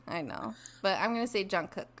silly. I know, but I'm gonna say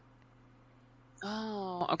Jungkook.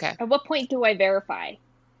 Oh, okay. At what point do I verify?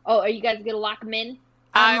 Oh, are you guys gonna lock them in?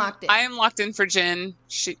 I'm locked in. I am locked in for Jin.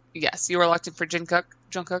 Yes, you are locked in for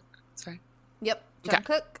Jungkook. Sorry. Yep, Okay.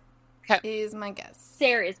 Jungkook is my guess.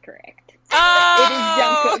 Sarah is correct.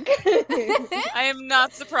 Oh! It is Jungkook. I am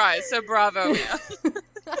not surprised. So bravo, Mia.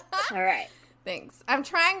 All right. Thanks. I'm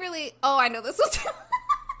trying really. Oh, I know this was.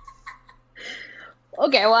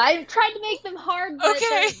 Okay, well, I'm trying to make them hard, but Okay.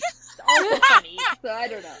 they're also funny, so I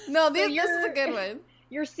don't know. No, So this is a good one.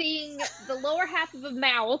 You're seeing the lower half of a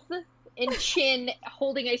mouth and Chin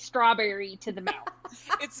holding a strawberry to the mouth.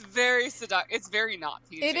 It's very seductive. It's very not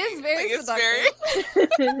PG. It is very Like, seductive.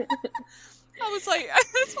 It's very... I was like,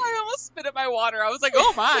 that's why I almost spit at my water. I was like,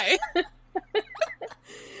 oh my.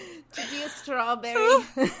 To be a strawberry.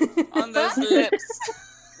 On those lips.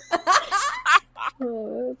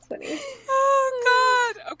 Oh, that's funny.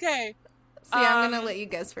 Oh, God. Okay. See, I'm gonna let you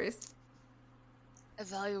guess first.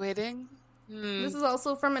 Evaluating. This is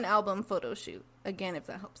also from an album photo shoot. Again, if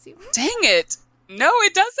that helps you. Dang it. No,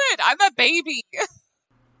 it doesn't. I'm a baby.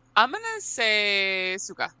 I'm going to say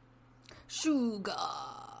Suga. Suga.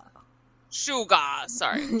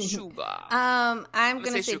 Sorry. Suga. I'm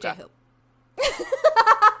gonna say Suga. J-Hope.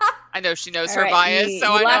 I know she knows All her right, bias, so I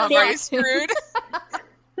know I'm locked already in. screwed.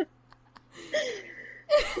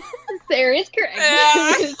 Sarah is correct.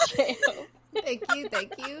 Yeah. J-Hope.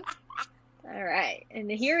 Thank you. All right,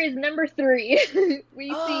 and here is number 3. We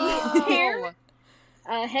see hair,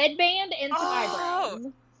 a headband, and some eyebrows.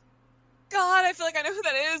 God, I feel like I know who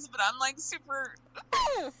that is, but I'm like super...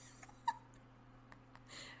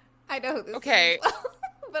 I know who this Okay. is.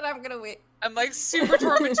 But I'm gonna wait. I'm like super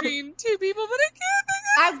torn between two people, but I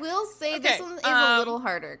can't. I will say Okay, this one is a little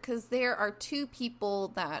harder because there are 2 people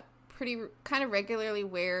that kind of regularly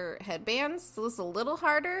wear headbands, so it's a little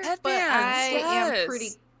harder. But Headbands,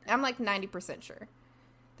 yes. I'm like 90% sure.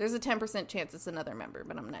 There's a 10% chance it's another member,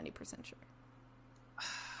 but I'm 90% sure.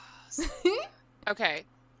 Okay.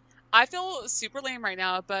 I feel super lame right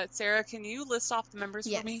now, but Sarah, can you list off the members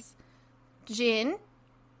for me? Jin,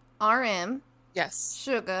 RM, Yes.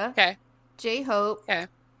 Suga, Okay. J-Hope, Okay.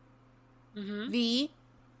 Mm-hmm. V,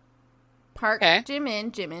 Park, Okay.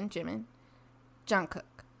 Jimin, Jungkook.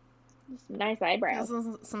 Some nice eyebrows.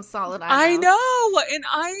 Some solid eyebrows. I know, and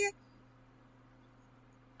I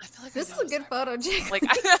feel like This I is know a good photo, Jake. Like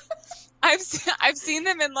I've seen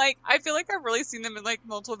them in like I feel like I've really seen them in like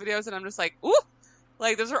multiple videos, and I'm just like, ooh,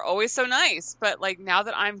 like those are always so nice. But like now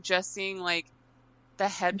that I'm just seeing like the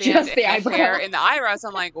headband Just and the the eyebrow. hair and the eyebrows,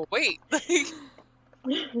 I'm like, wait, like,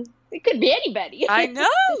 It could be anybody. I know.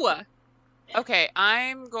 Okay,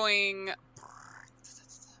 I'm gonna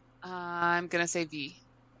say V.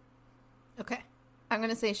 Okay. I'm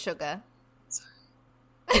gonna say Suga.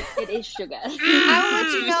 It is Suga. I will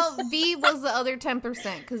let you know V was the other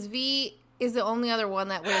 10% because V is the only other one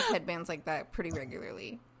that wears headbands like that pretty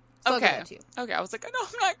regularly. So I'll give Okay. that to you. Okay, I was like, I know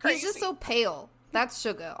I'm not crazy. He's just so pale. That's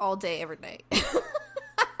Suga all day, every day.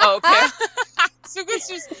 Oh, okay. Suga's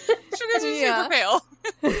just Yeah. super pale.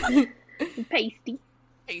 Pasty.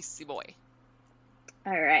 Pasty boy.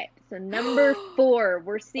 All right. So number 4,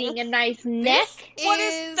 we're seeing a nice neck. What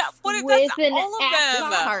is that? What is with that's an all of This is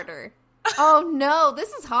them? harder. Oh no,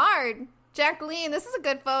 this is hard. Jacqueline, this is a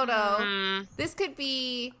good photo. Mm. This could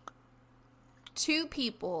be 2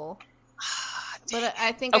 people, but Dang.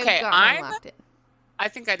 I think Okay, I've got I'm- one locked in. I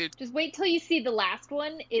think I do. Just wait till you see the last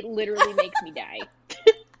one. It literally makes me die.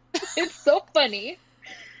 It's so funny.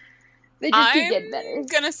 They just keep getting better. I'm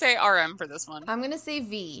gonna say RM for this one. I'm gonna say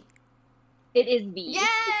V. It is V. Yay!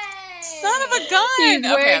 Son of a gun! He's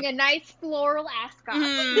wearing Okay. a nice floral ascot.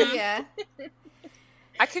 Mhm. Yeah.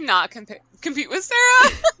 I cannot compete with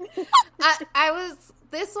Sarah.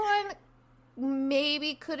 This one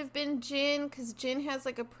maybe could have been Jin, because Jin has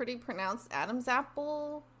like a pretty pronounced Adam's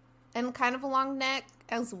apple and kind of a long neck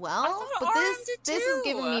as well. thought But RM this did is too.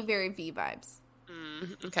 giving me very V vibes.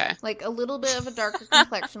 Okay. Like a little bit of a darker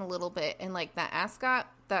complexion, a little bit, and like that ascot,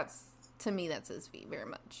 to me that says V very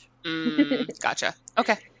much. Gotcha.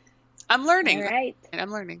 Okay. I'm learning. All right.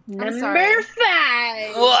 I'm learning. Number sorry.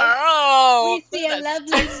 5. Whoa! We see a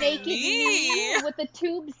That's lovely naked me. knee with a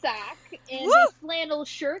tube sock and Woo! a flannel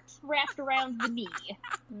shirt wrapped around the knee.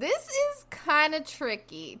 This is kind of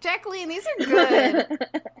tricky. Jacqueline, these are good.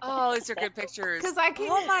 Oh, these are good pictures. 'Cause I can-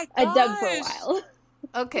 Oh my I gosh. dug for a while.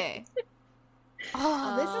 Okay.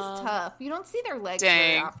 Oh, this is tough. You don't see their legs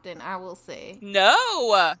very often, I will say. No.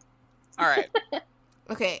 All right.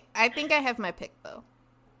 Okay, I think I have my pick, though.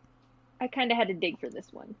 I kind of had to dig for this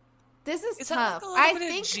one. This is That tough. like a little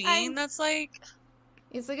bit of jean that's like...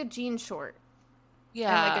 It's like a jean short.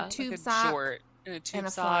 Yeah. And like a tube sock. Short. And a tube and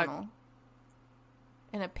a sock. flannel.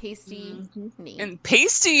 And a pasty knee. And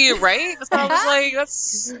pasty, right? That's what I was like,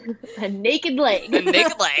 that's... A naked leg. A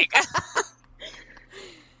naked leg.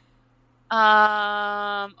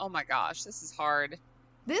 Oh my gosh, this is hard.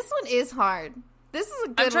 This one is hard. This is a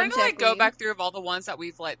good one. I'm trying to like go Jacqueline. back through of all the ones that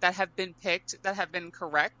we've like that have been picked that have been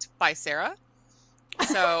correct by Sarah.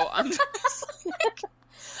 So I'm just like,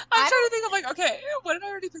 I'm trying to think of like, okay, what did I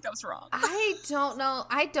already think that was wrong? I don't know.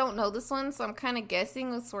 I don't know this one, so I'm kind of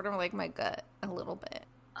guessing with sort of like my gut a little bit.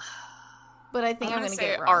 But I think I'm going to say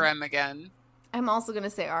get it wrong. RM again. I'm also going to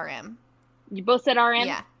say RM. You both said RM?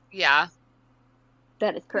 Yeah. Yeah.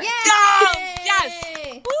 That is correct. Yay! Oh, yes!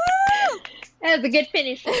 Woo! That was a good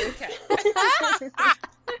finish. Okay.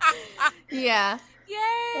 Yeah.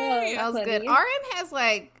 Yay! That was funny. good. RM has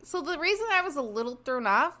like, so the reason I was a little thrown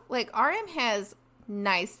off, like RM has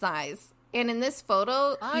nice thighs. And in this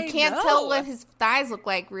photo, I you can't know. tell what his thighs look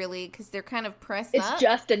like really because they're kind of pressed It's up.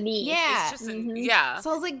 just a knee. Yeah. It's just yeah.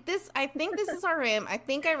 So I was like, I think this is RM. I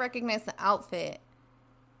think I recognize the outfit.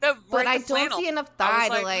 But But I don't see enough thigh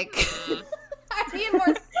to like. I need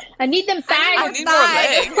more. I need them thighs. I need more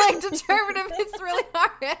legs. to like determine if it's really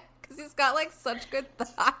RM because he's got like such good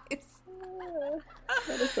thighs.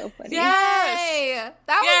 That is so funny. Yay!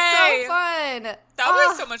 That was so fun. That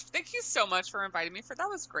was so much. Thank you so much for inviting me. That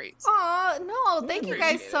was great. Oh no! Thank you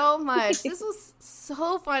guys Appreciate so much. This was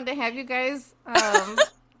so fun to have you guys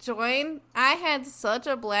join. I had such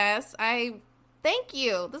a blast. Thank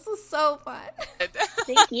you. This was so fun.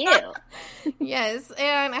 Thank you. Yes,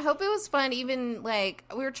 and I hope it was fun. Even like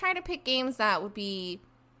we were trying to pick games that would be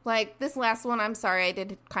like this last one. I'm sorry, I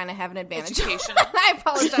did kind of have an advantage. Education. I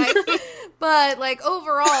apologize, but like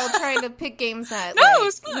overall, trying to pick games that No, like, it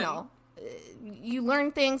was fun. you know, you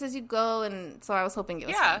learn things as you go, and so I was hoping it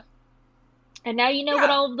was fun. And now you know what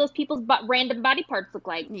all of those people's random body parts look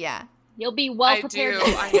like. Yeah. You'll be well I prepared.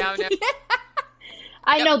 do. I now know.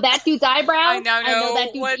 I know that dude's eyebrows. I now know that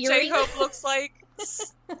dude's what earrings. J-Hope looks like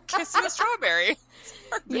kissing a strawberry.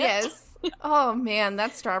 Yes. Oh man,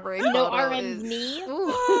 that strawberry No photo RM's is... knee. Ooh.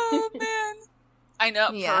 Oh man. I know.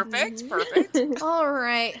 Yeah. Perfect. All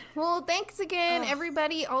right. Well, thanks again,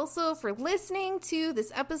 everybody, also for listening to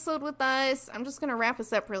this episode with us. I'm just going to wrap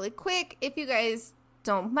us up really quick. If you guys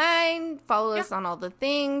don't mind, follow us on all the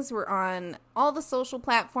things. We're on all the social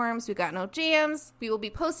platforms. We got no jams. We will be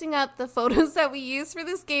posting up the photos that we use for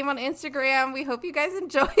this game on Instagram. We hope you guys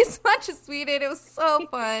enjoy as much as we did. It was so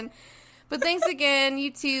fun. But thanks again, you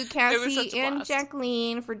two, Cassie and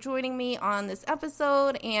Jacqueline, for joining me on this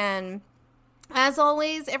episode. And as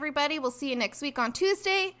always, everybody, we'll see you next week on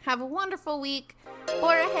Tuesday. Have a wonderful week.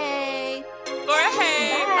 Bora hey. Bora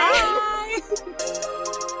hey. Bye.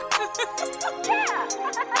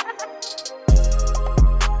 Yeah.